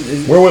this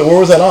is where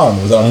was that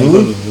on? Was that on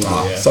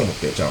Hulu? Son of a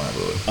bitch! I don't have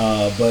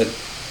Hulu. But.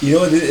 You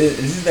know what?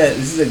 This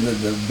is like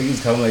the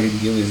biggest compliment I can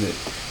give is that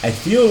I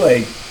feel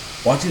like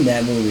watching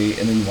that movie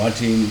and then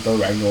watching Thor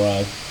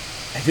Ragnarok,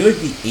 I feel like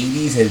the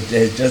 80s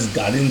has just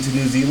gotten to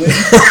New Zealand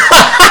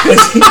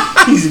because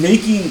he's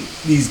making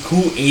these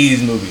cool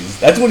 80s movies.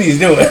 That's what he's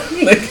doing.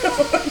 Like,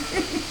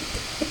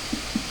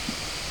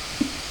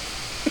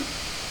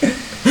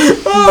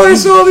 oh, they're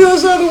still on the other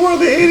side of the world.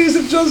 The 80s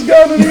have just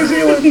gotten to New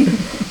Zealand.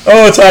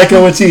 Oh, Taika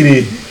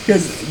Waititi.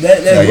 Because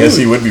that I guess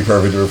he would be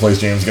perfect to replace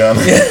James Gunn.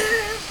 Yeah.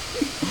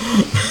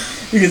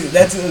 Because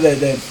that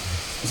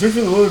Search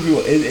for the Wilder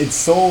People. It's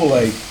so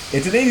like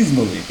it's an 80s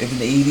movie. It's an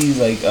 80s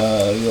like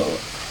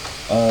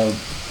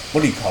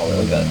what do you call it?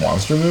 Like a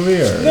monster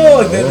movie or no?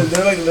 Like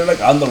they're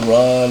like on the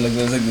run. Like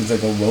there's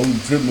like a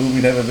road trip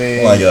movie type of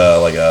thing. Like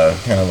a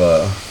kind of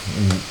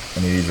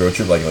an 80s road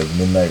trip, like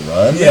Midnight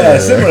Run. Yeah,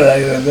 similar.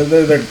 Like,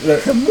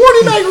 they're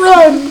Morning Night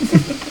Run.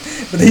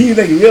 But then you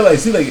like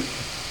realize too, like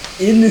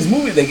in this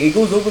movie, like it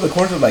goes over the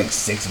course of like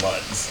 6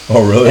 months.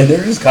 Oh, really? And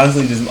they're just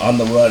constantly just on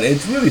the run.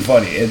 It's really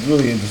funny. It's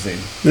really interesting.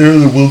 They're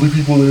the wilder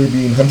people that are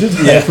being hunted.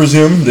 Yeah. I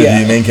presume the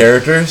main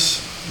characters.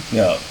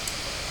 Yeah.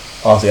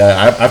 Oh, see,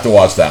 I have to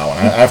watch that one.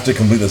 I have to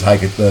complete the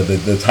Taika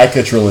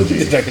trilogy.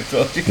 The Taika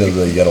trilogy. Because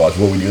you got to watch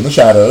What We Do in the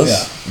Shadows.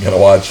 Yeah. You got to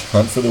watch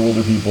Hunt for the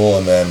Wilder People,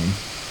 and then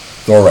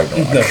Thor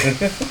Ragnarok.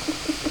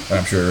 And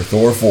I'm sure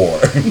Thor 4.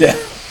 Yeah.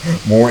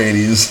 More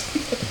 80s.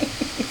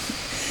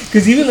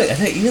 Because even like I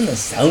think even the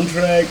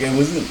soundtrack, it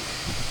wasn't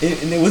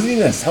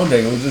even a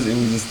soundtrack. It was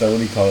just what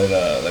do you call it?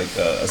 Like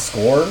a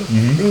score.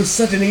 Mm-hmm. It was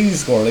such an 80s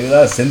score. Like a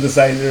lot of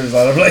synthesizers, a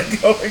lot of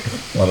like. Oh my God.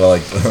 A lot of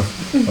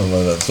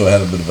like, so it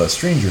had a bit of a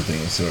Stranger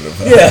Things sort of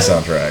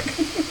soundtrack.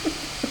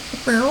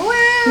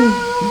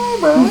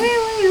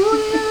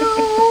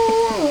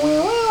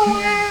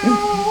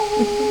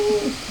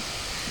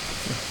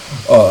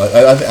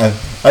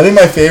 I think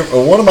my favorite,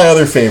 one of my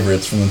other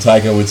favorites from the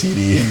Taika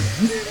Waititi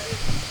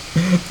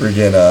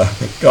freaking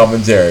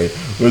commentary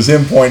was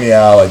him pointing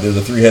out like there's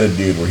a 3-headed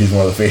dude where he's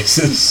one of the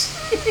faces.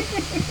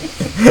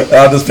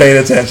 I was just paying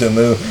attention.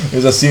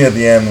 There's a scene at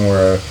the end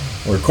where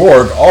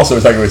Korg, also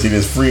Taika Waititi,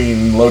 is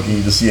freeing Loki.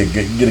 You just see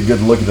get a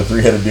good look at the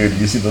 3-headed dude.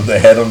 You see the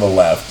head on the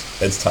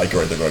left. It's Taika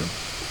right there going.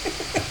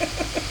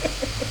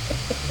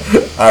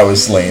 I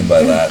was slain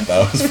by that.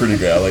 That was pretty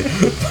great. I was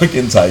like,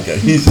 fucking Taika.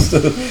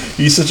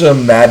 He's such a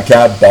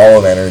madcap ball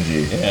of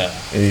energy. Yeah.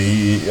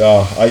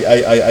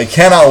 I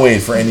cannot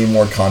wait for any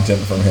more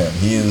content from him.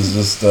 He is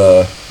just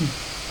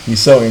he's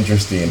so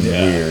interesting and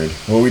weird.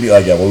 What we do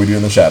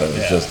in the shadows.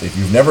 Yeah. Just if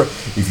you've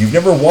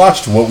never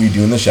watched What We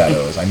Do in the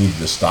Shadows, I need you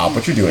to stop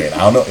what you're doing. I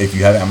don't know if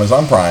you have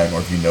Amazon Prime or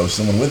if you know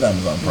someone with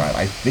Amazon Prime.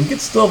 I think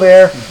it's still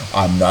there.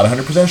 I'm not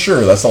 100%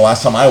 sure. That's the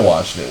last time I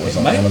watched it. Was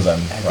on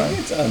Amazon Prime. I think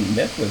it's on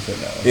Netflix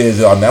right now. Is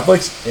it on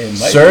Netflix?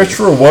 Search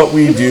for What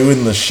We Do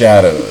in the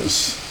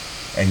Shadows,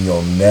 and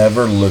you'll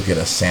never look at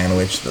a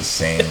sandwich the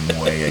same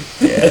way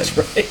again. That's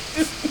right.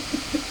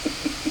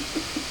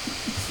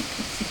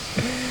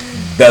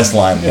 Best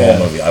line in the whole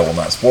movie. I will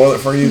not spoil it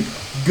for you.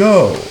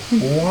 Go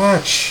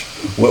watch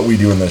What We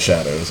Do in the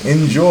Shadows.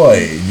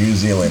 Enjoy New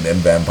Zealand and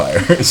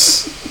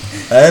vampires.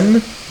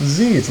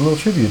 NZ. It's a little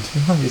tribute.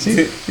 You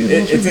see?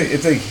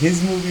 It's like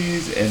his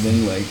movies, and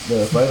then like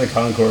the Flight of the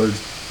Conchords.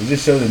 It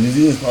just shows that New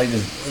Zealand's probably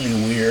just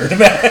really weird,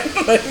 man.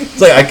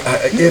 It's like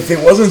if it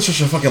wasn't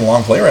such a fucking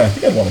long play ride, I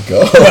think I'd want to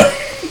go.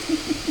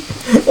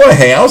 I want to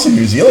hang out with some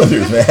New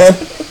Zealanders, man.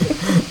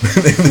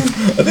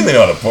 I think they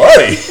know how to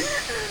party.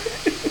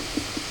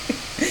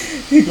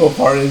 You go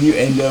party and you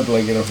end up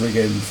like in a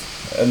freaking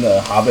in the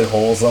Hobbit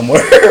hole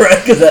somewhere,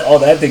 right? Because all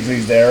that takes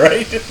place there,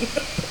 right?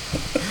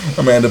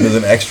 I'm gonna end up as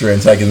an extra in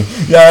Tekken.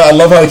 Yeah, I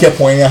love how they kept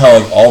pointing out how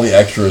like all the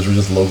extras were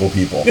just local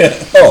people. Yeah.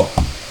 Oh,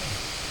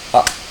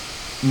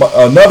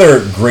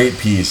 another great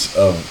piece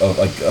of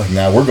like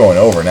now we're going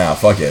over now.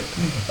 Fuck it.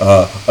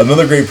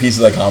 Another great piece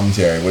of that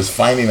commentary was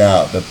finding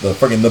out that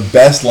the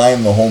best line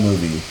in the whole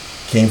movie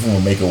came from a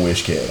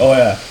Make-A-Wish kid. Oh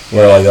yeah.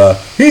 Where like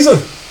he's a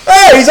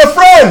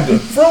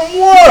friend from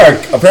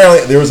work.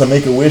 Apparently there was a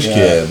Make-A-Wish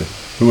kid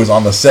who was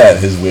on the set.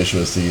 His wish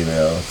was to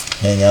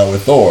hang out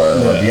with Thor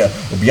or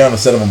be on the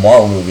set of a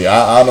Marvel movie.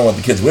 I don't know what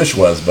the kid's wish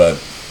was, but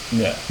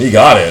he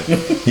got it.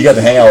 He got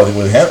to hang out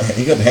with him.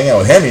 He got to hang out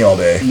with Hemi all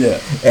day. Yeah.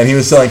 And he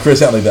was telling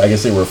Chris Hanley that I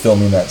guess they were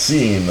filming that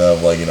scene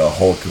of like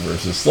Hulk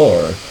versus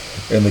Thor,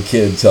 and the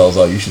kid tells,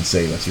 "Oh, you should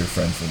say that's your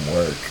friend from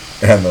work,"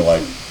 and they're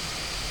like,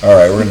 all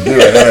right, we're gonna do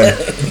it. And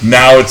then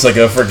now it's like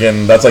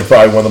that's like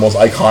probably one of the most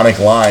iconic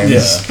lines. Yeah.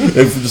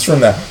 Just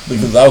from that,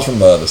 because that was from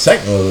the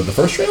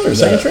first trailer,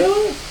 second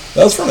trailer.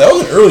 That was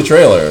an early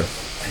trailer.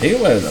 I think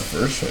it might have been the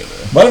first trailer.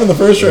 Might have been the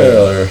first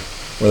trailer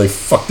where they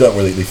fucked up.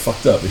 They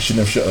fucked up. They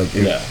shouldn't have showed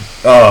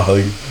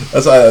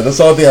that's the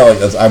only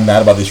thing I'm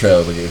mad about these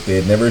trailers. Like if they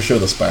had never showed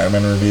the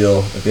Spider-Man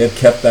reveal, if they had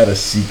kept that a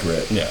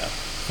secret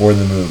for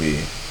the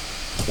movie.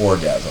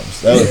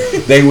 Orgasms.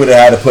 They would have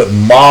had to put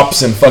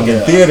mops in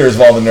fucking theaters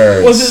of all the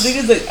nerds. Well, the thing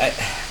is, like,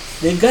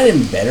 they've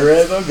gotten better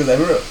at it though. Because I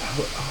remember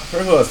who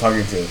I was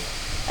talking to.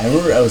 I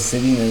remember I was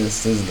sitting in the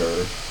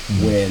Sizzler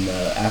when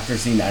after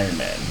seeing Iron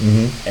Man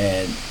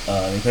and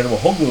the Incredible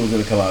Hulk movie was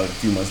going to come out a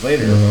few months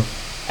later.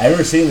 I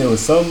remember seeing there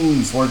was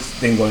some sports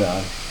thing going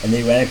on, and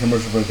they ran a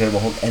commercial for Incredible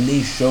Hulk, and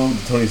they showed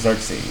the Tony Stark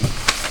scene.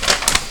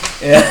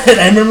 Yeah, and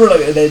I remember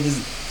like they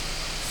just.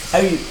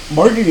 I mean,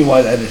 marketing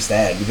wise, I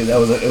understand because it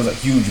was a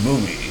huge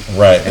movie.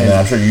 Right, and then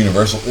I'm sure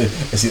Universal.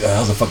 See, that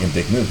was a fucking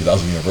big movie because that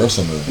was a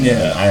Universal movie.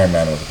 Yeah. And Iron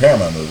Man was a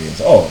Paramount movie. And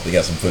so, they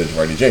got some footage of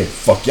RDJ.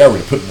 Fuck yeah, we're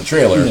gonna put it in the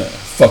trailer. Yeah.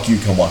 Fuck you,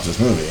 come watch this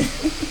movie.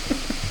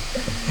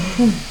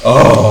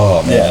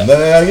 Oh man,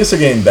 I guess they're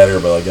getting better,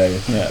 but like,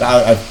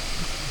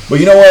 but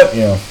you know what?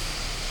 You know,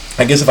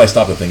 I guess if I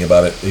stop to think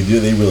about it,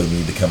 they really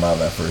need to come out of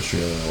that first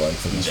trailer like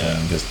for this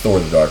one because Thor: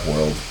 The Dark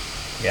World.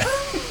 Yeah.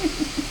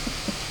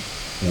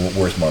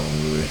 Worst Marvel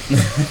movie.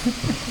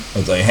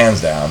 It's like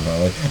hands down.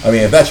 I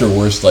mean, if that's your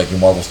worst, like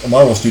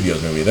Marvel Studios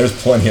movie, there's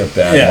plenty of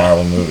bad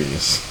Marvel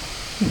movies.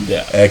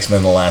 Yeah.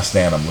 X-Men: The Last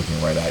Stand. I'm looking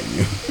right at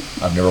you.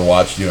 I've never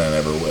watched you, and I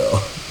never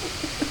will,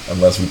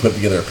 unless we put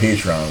together a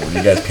Patreon where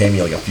you guys pay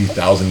me like a few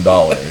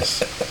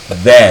 $1,000s.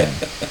 Then,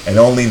 and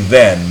only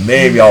then,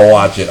 maybe I'll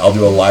watch it. I'll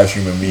do a live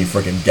stream of me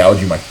freaking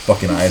gouging my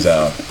fucking eyes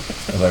out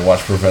as I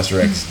watch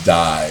Professor X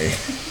die.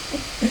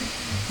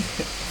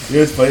 You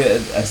know, it's funny.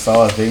 I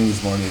saw a thing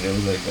this morning. It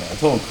was like I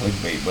told him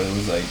clickbait, but it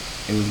was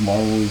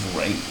Marvel's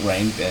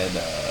ranked at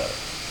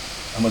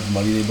how much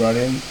money they brought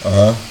in.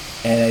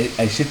 And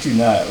I shit you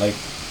not, like,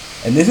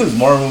 and this was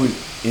Marvel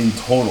in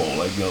total,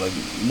 like like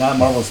not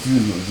Marvel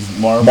Studios, just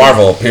Marvel.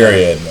 Marvel,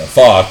 period.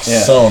 Fox,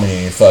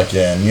 Sony,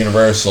 fucking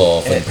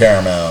Universal, fucking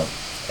Paramount.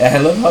 And I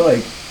love how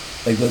like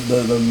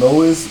the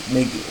lowest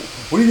make.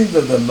 What do you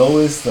think the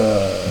lowest?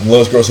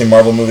 Lowest grossing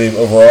Marvel movie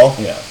overall?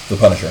 Yeah. The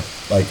Punisher.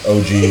 Like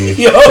OG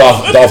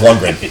Dolph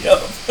Lundgren.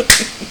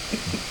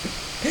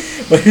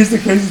 But here's the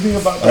crazy thing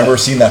about that. I remember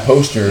seeing that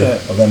poster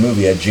of that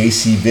movie at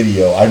JC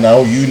Video. I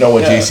know you know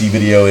what JC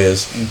Video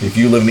is. Mm-hmm. If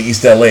you live in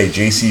East LA,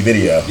 JC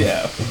Video.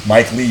 Yeah.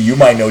 Mike Lee, you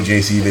might know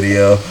JC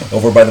Video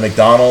over by the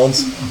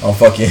McDonald's on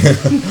fucking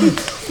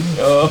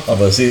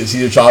of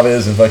Cesar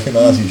Chavez and fucking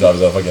Cesar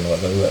Chavez. Fucking what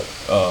was that?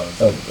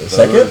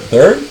 Second,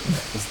 third.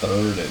 It's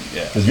third,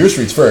 yeah. Because your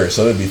street's first,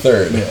 so it'd be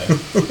third. Yeah.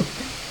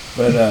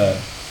 But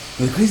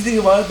the crazy thing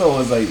about it though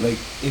was like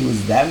it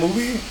was that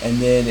movie, and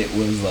then it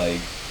was like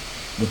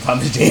the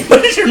Thomas Jane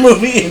Punisher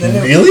movie, and then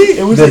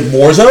it was the like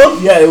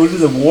Warzone. Yeah, it was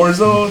just a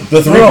Warzone.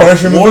 The three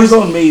Punisher movies.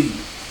 Warzone made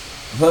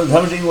the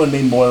Thomas Jane one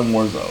made more than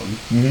Warzone.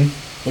 Mm-hmm.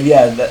 But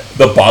yeah,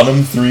 the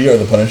bottom three are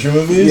the Punisher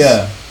movies.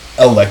 Yeah.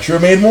 Elektra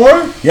made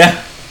more.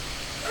 Yeah.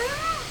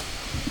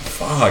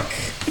 Fuck.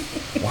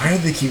 Why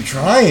did they keep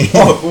trying?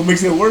 Oh, what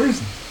makes it worse?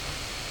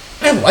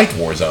 I liked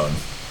Warzone.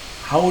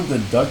 Howard the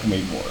Duck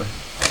made more.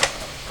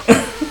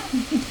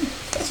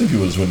 That's what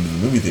people just went into the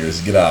movie theaters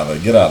to get out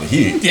of the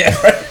heat. Yeah,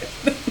 right.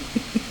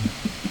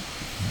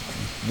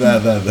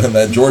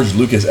 That George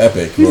Lucas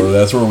epic, where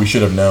that's where we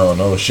should have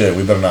known. Oh shit,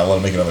 we better not let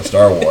him make another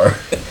Star Wars.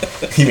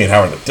 He made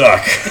Howard the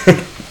Duck.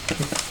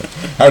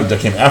 Howard the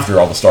Duck came after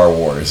all the Star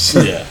Wars.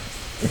 Yeah.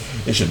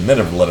 They should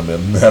never let him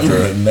in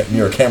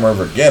near a camera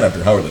ever again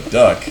after Howard the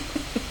Duck.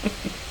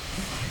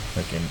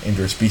 Fucking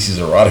interspecies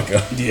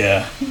erotica.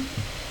 Yeah.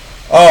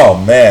 Oh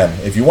man,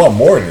 if you want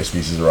more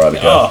interspecies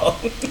erotica,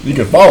 you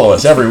can follow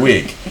us every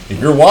week. If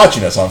you're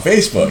watching us on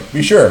Facebook,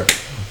 be sure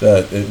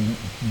to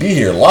be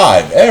here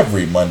live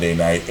every Monday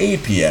night,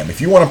 8 p.m. If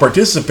you want to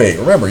participate,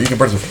 remember, you can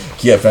participate.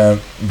 Kiet Fan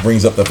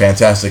brings up the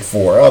Fantastic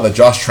Four. Oh, the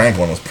Josh Trank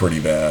one was pretty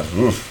bad.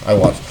 Oof, I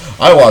watched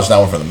that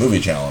one for the movie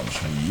challenge.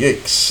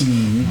 Yikes.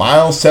 Mm-hmm.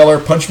 Miles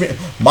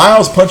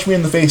punched me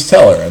in the face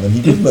Teller, and then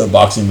he did the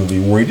boxing movie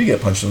where he did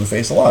get punched in the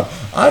face a lot.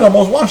 I'd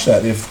almost watch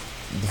that if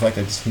the fact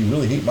that he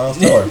really hate Miles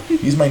Teller.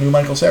 He's my new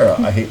Michael Cera.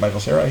 I hate Michael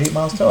Cera. I hate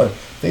Miles Teller.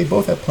 They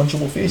both have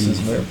punchable faces,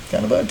 and they're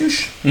kind of a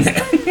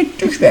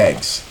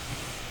douchebags.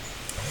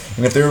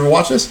 And if they ever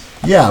watch this,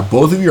 yeah,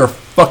 both of you are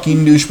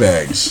fucking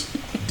douchebags.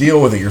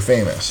 Deal with it. You're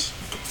famous.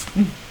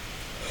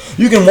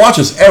 You can watch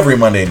us every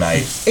Monday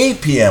night,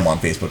 8 p.m. on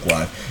Facebook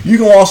Live. You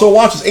can also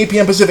watch us 8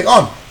 p.m. Pacific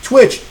on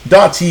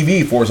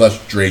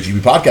twitch.tv/DreGB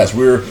Podcast.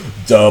 We're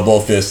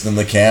double fisting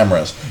the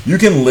cameras. You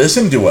can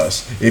listen to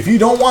us if you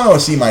don't want to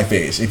see my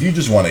face. If you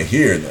just want to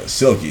hear the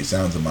silky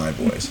sounds of my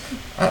voice.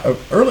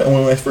 Early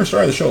when I first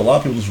started the show, a lot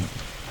of people just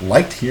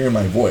liked hearing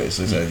my voice.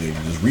 They said,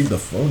 just read the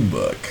phone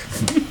book.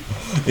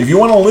 If you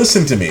want to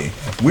listen to me,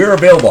 we're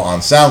available on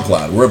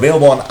SoundCloud. We're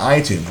available on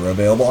iTunes. We're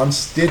available on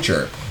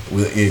Stitcher.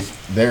 If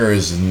there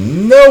is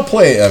no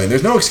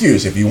there's no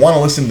excuse. If you want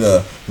to listen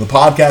to the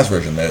podcast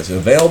version, that is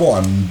available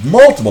on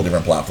multiple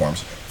different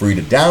platforms for you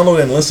to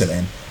download and listen.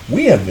 And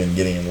we have been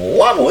getting a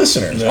lot of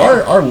listeners. Yeah.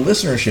 Our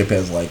listenership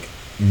has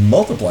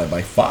multiplied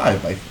by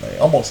 5, by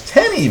almost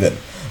 10 even.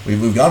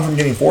 We've gone from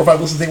getting 4 or 5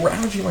 listens a day. We're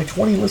averaging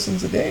 20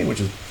 listens a day, which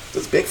is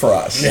big for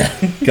us. Yeah.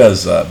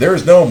 Because there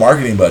is no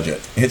marketing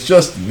budget. It's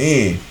just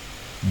me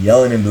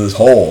yelling into this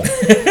hole,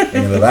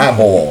 into that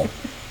hole,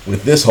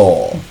 with this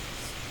hole.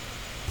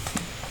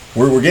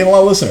 We're getting a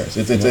lot of listeners.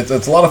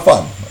 It's a lot of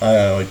fun.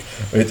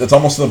 It's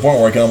almost to the point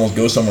where I can almost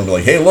go somewhere and be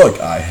like, hey, look,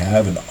 I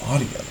have an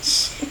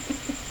audience.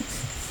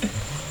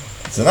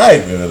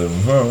 Tonight,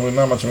 we're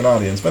not much of an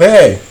audience, but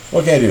hey,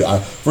 what can I do?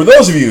 For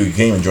those of you who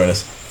came and joined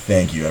us,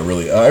 thank you.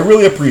 I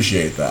really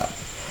appreciate that.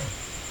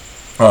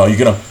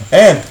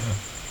 And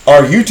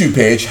our YouTube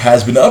page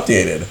has been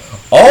updated.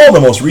 All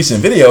the most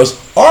recent videos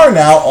are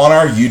now on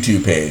our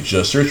YouTube page.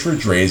 Just search for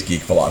Dre's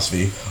Geek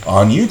Philosophy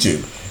on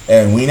YouTube.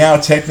 And we now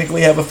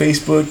technically have a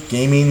Facebook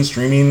gaming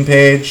streaming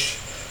page.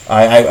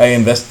 I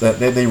invest that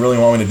they really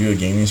want me to do a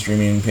gaming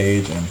streaming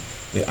page, and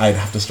I'd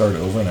have to start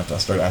over and have to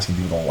start asking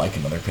people to like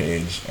another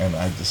page, and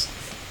I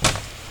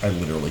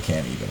literally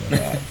can't even with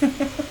that.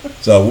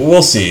 So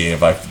we'll see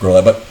if I grow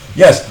that. But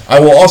yes, I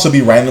will also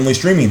be randomly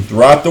streaming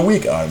throughout the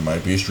week. I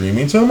might be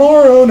streaming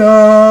tomorrow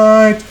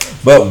night,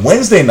 but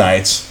Wednesday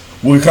nights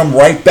we'll come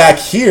right back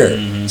here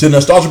to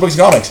Nostalgia Books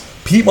and Comics.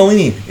 Pete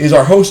Molini is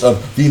our host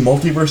of the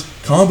Multiverse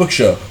Comic Book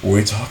Show, where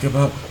we talk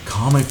about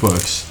comic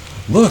books.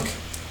 Look,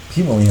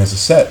 Pete Molini has a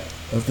set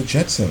of the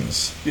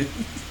Jetsons.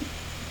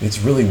 It's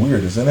really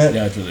weird, isn't it?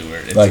 Yeah, it's really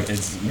weird.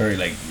 It's very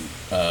like,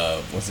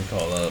 what's it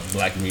called?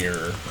 Black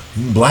Mirror.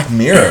 Black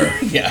Mirror.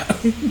 Yeah.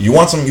 You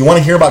want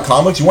to hear about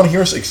comics? You want to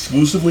hear us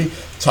exclusively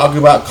talk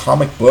about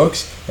comic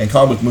books and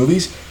comic book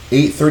movies?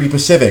 8:30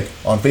 Pacific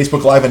on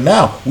Facebook Live, and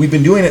now we've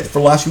been doing it for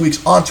the last few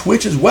weeks on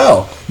Twitch as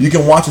well. You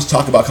can watch us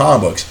talk about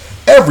comic books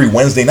every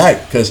Wednesday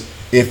night, because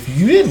if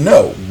you didn't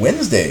know,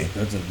 Wednesday,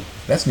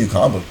 that's New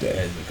Comic Book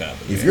Day.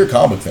 If you're a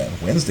comic book fan,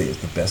 Wednesday is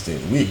the best day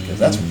of the week, because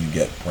that's when you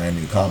get brand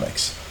new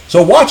comics.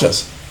 So watch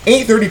us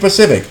 8:30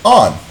 Pacific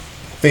on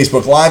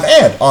Facebook Live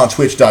and on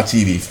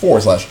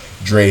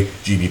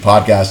twitch.tv/DreGB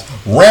Podcast.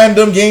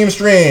 Random game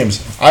streams.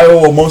 I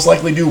will most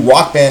likely do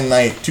Rock Band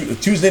night,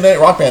 Tuesday night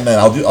Rock Band night.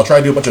 I'll try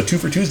to do a bunch of 2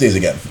 for Tuesdays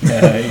again.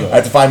 I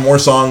have to find more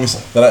songs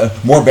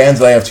more bands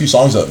that I have 2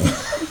 songs of.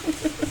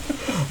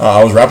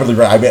 I was rapidly.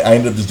 I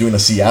ended up just doing a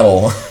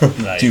Seattle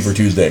 2 for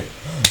Tuesday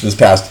this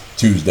past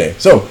Tuesday.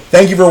 So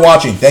thank you for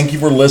watching. Thank you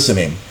for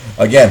listening.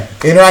 Again,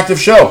 interactive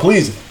show.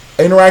 Please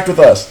interact with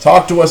us.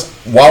 Talk to us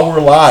while we're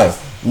live.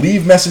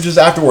 Leave messages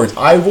afterwards.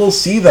 I will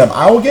see them.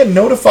 I will get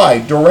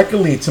notified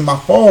directly to my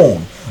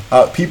phone.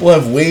 People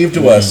have waved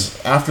to us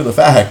after the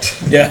fact.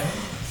 Yeah.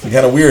 It's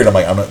kind of weird. I'm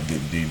like, do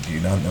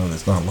you not know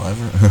that's not live?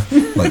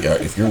 Like,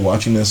 if you're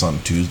watching this on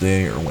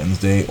Tuesday or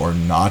Wednesday or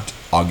not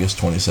August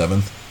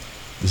 27th,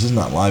 this is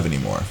not live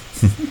anymore.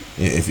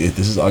 if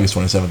this is August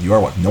 27th,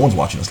 no one's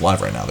watching us live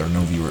right now. There are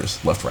no viewers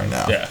left right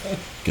now. Yeah.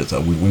 Because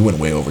we went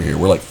way over here.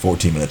 We're like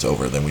 14 minutes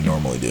over than we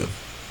normally do.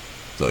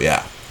 So,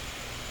 yeah.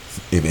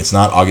 If it's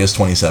not August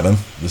 27th,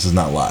 this is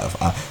not live.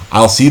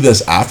 I'll see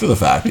this after the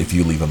fact if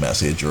you leave a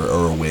message or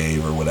a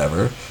wave or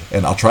whatever,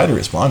 and I'll try to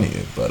respond to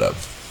you, but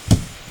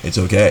it's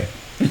okay.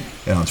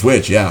 And on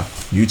Twitch, yeah,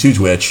 you too,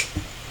 Twitch.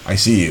 I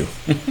see you.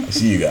 I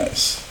see you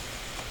guys.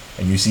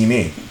 And you see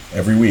me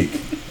every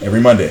week,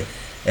 every Monday,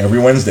 every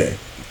Wednesday,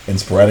 and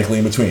sporadically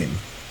in between,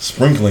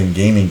 sprinkling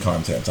gaming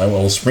content. I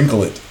will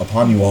sprinkle it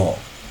upon you all.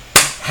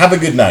 Have a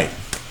good night.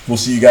 We'll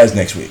see you guys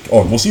next week.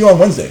 Or we'll see you on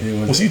Wednesday.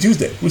 We'll see you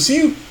Tuesday. We'll see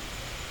you.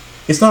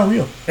 It's not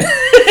real.